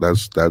word out.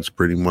 That's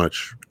pretty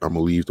much, I'm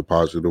gonna leave the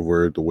positive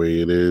word the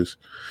way it is.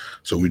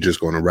 So we're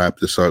just gonna wrap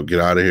this up, get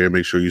out of here.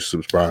 Make sure you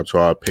subscribe to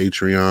our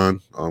Patreon.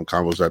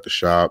 Convos at the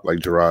Shop. Like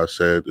Gerard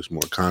said, there's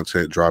more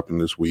content dropping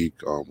this week.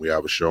 We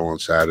have a show on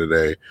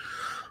Saturday.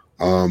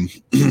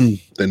 The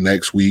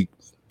next week,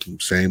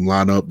 same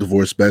lineup.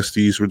 Divorce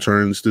Besties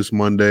returns this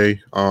Monday.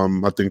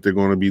 I think they're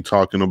gonna be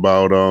talking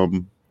about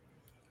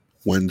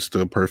when's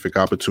the perfect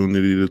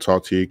opportunity to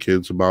talk to your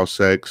kids about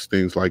sex,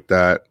 things like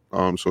that.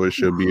 So it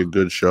should be a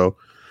good show.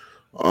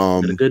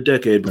 Had a good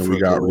decade And before we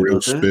got Don't worry Real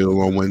about that.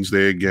 Spill on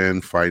Wednesday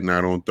again, Fight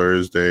Night on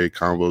Thursday,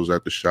 Convos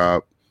at the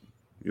shop,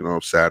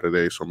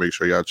 Saturday. So make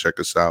sure y'all check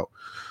us out.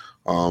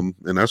 And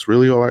that's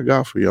really all I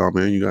got for y'all,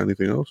 man. You got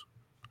anything else?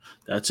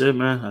 That's it,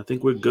 man. I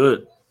think we're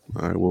good.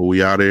 All right, well,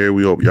 we out of here.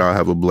 We hope y'all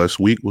have a blessed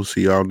week. We'll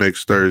see y'all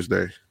next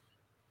Thursday.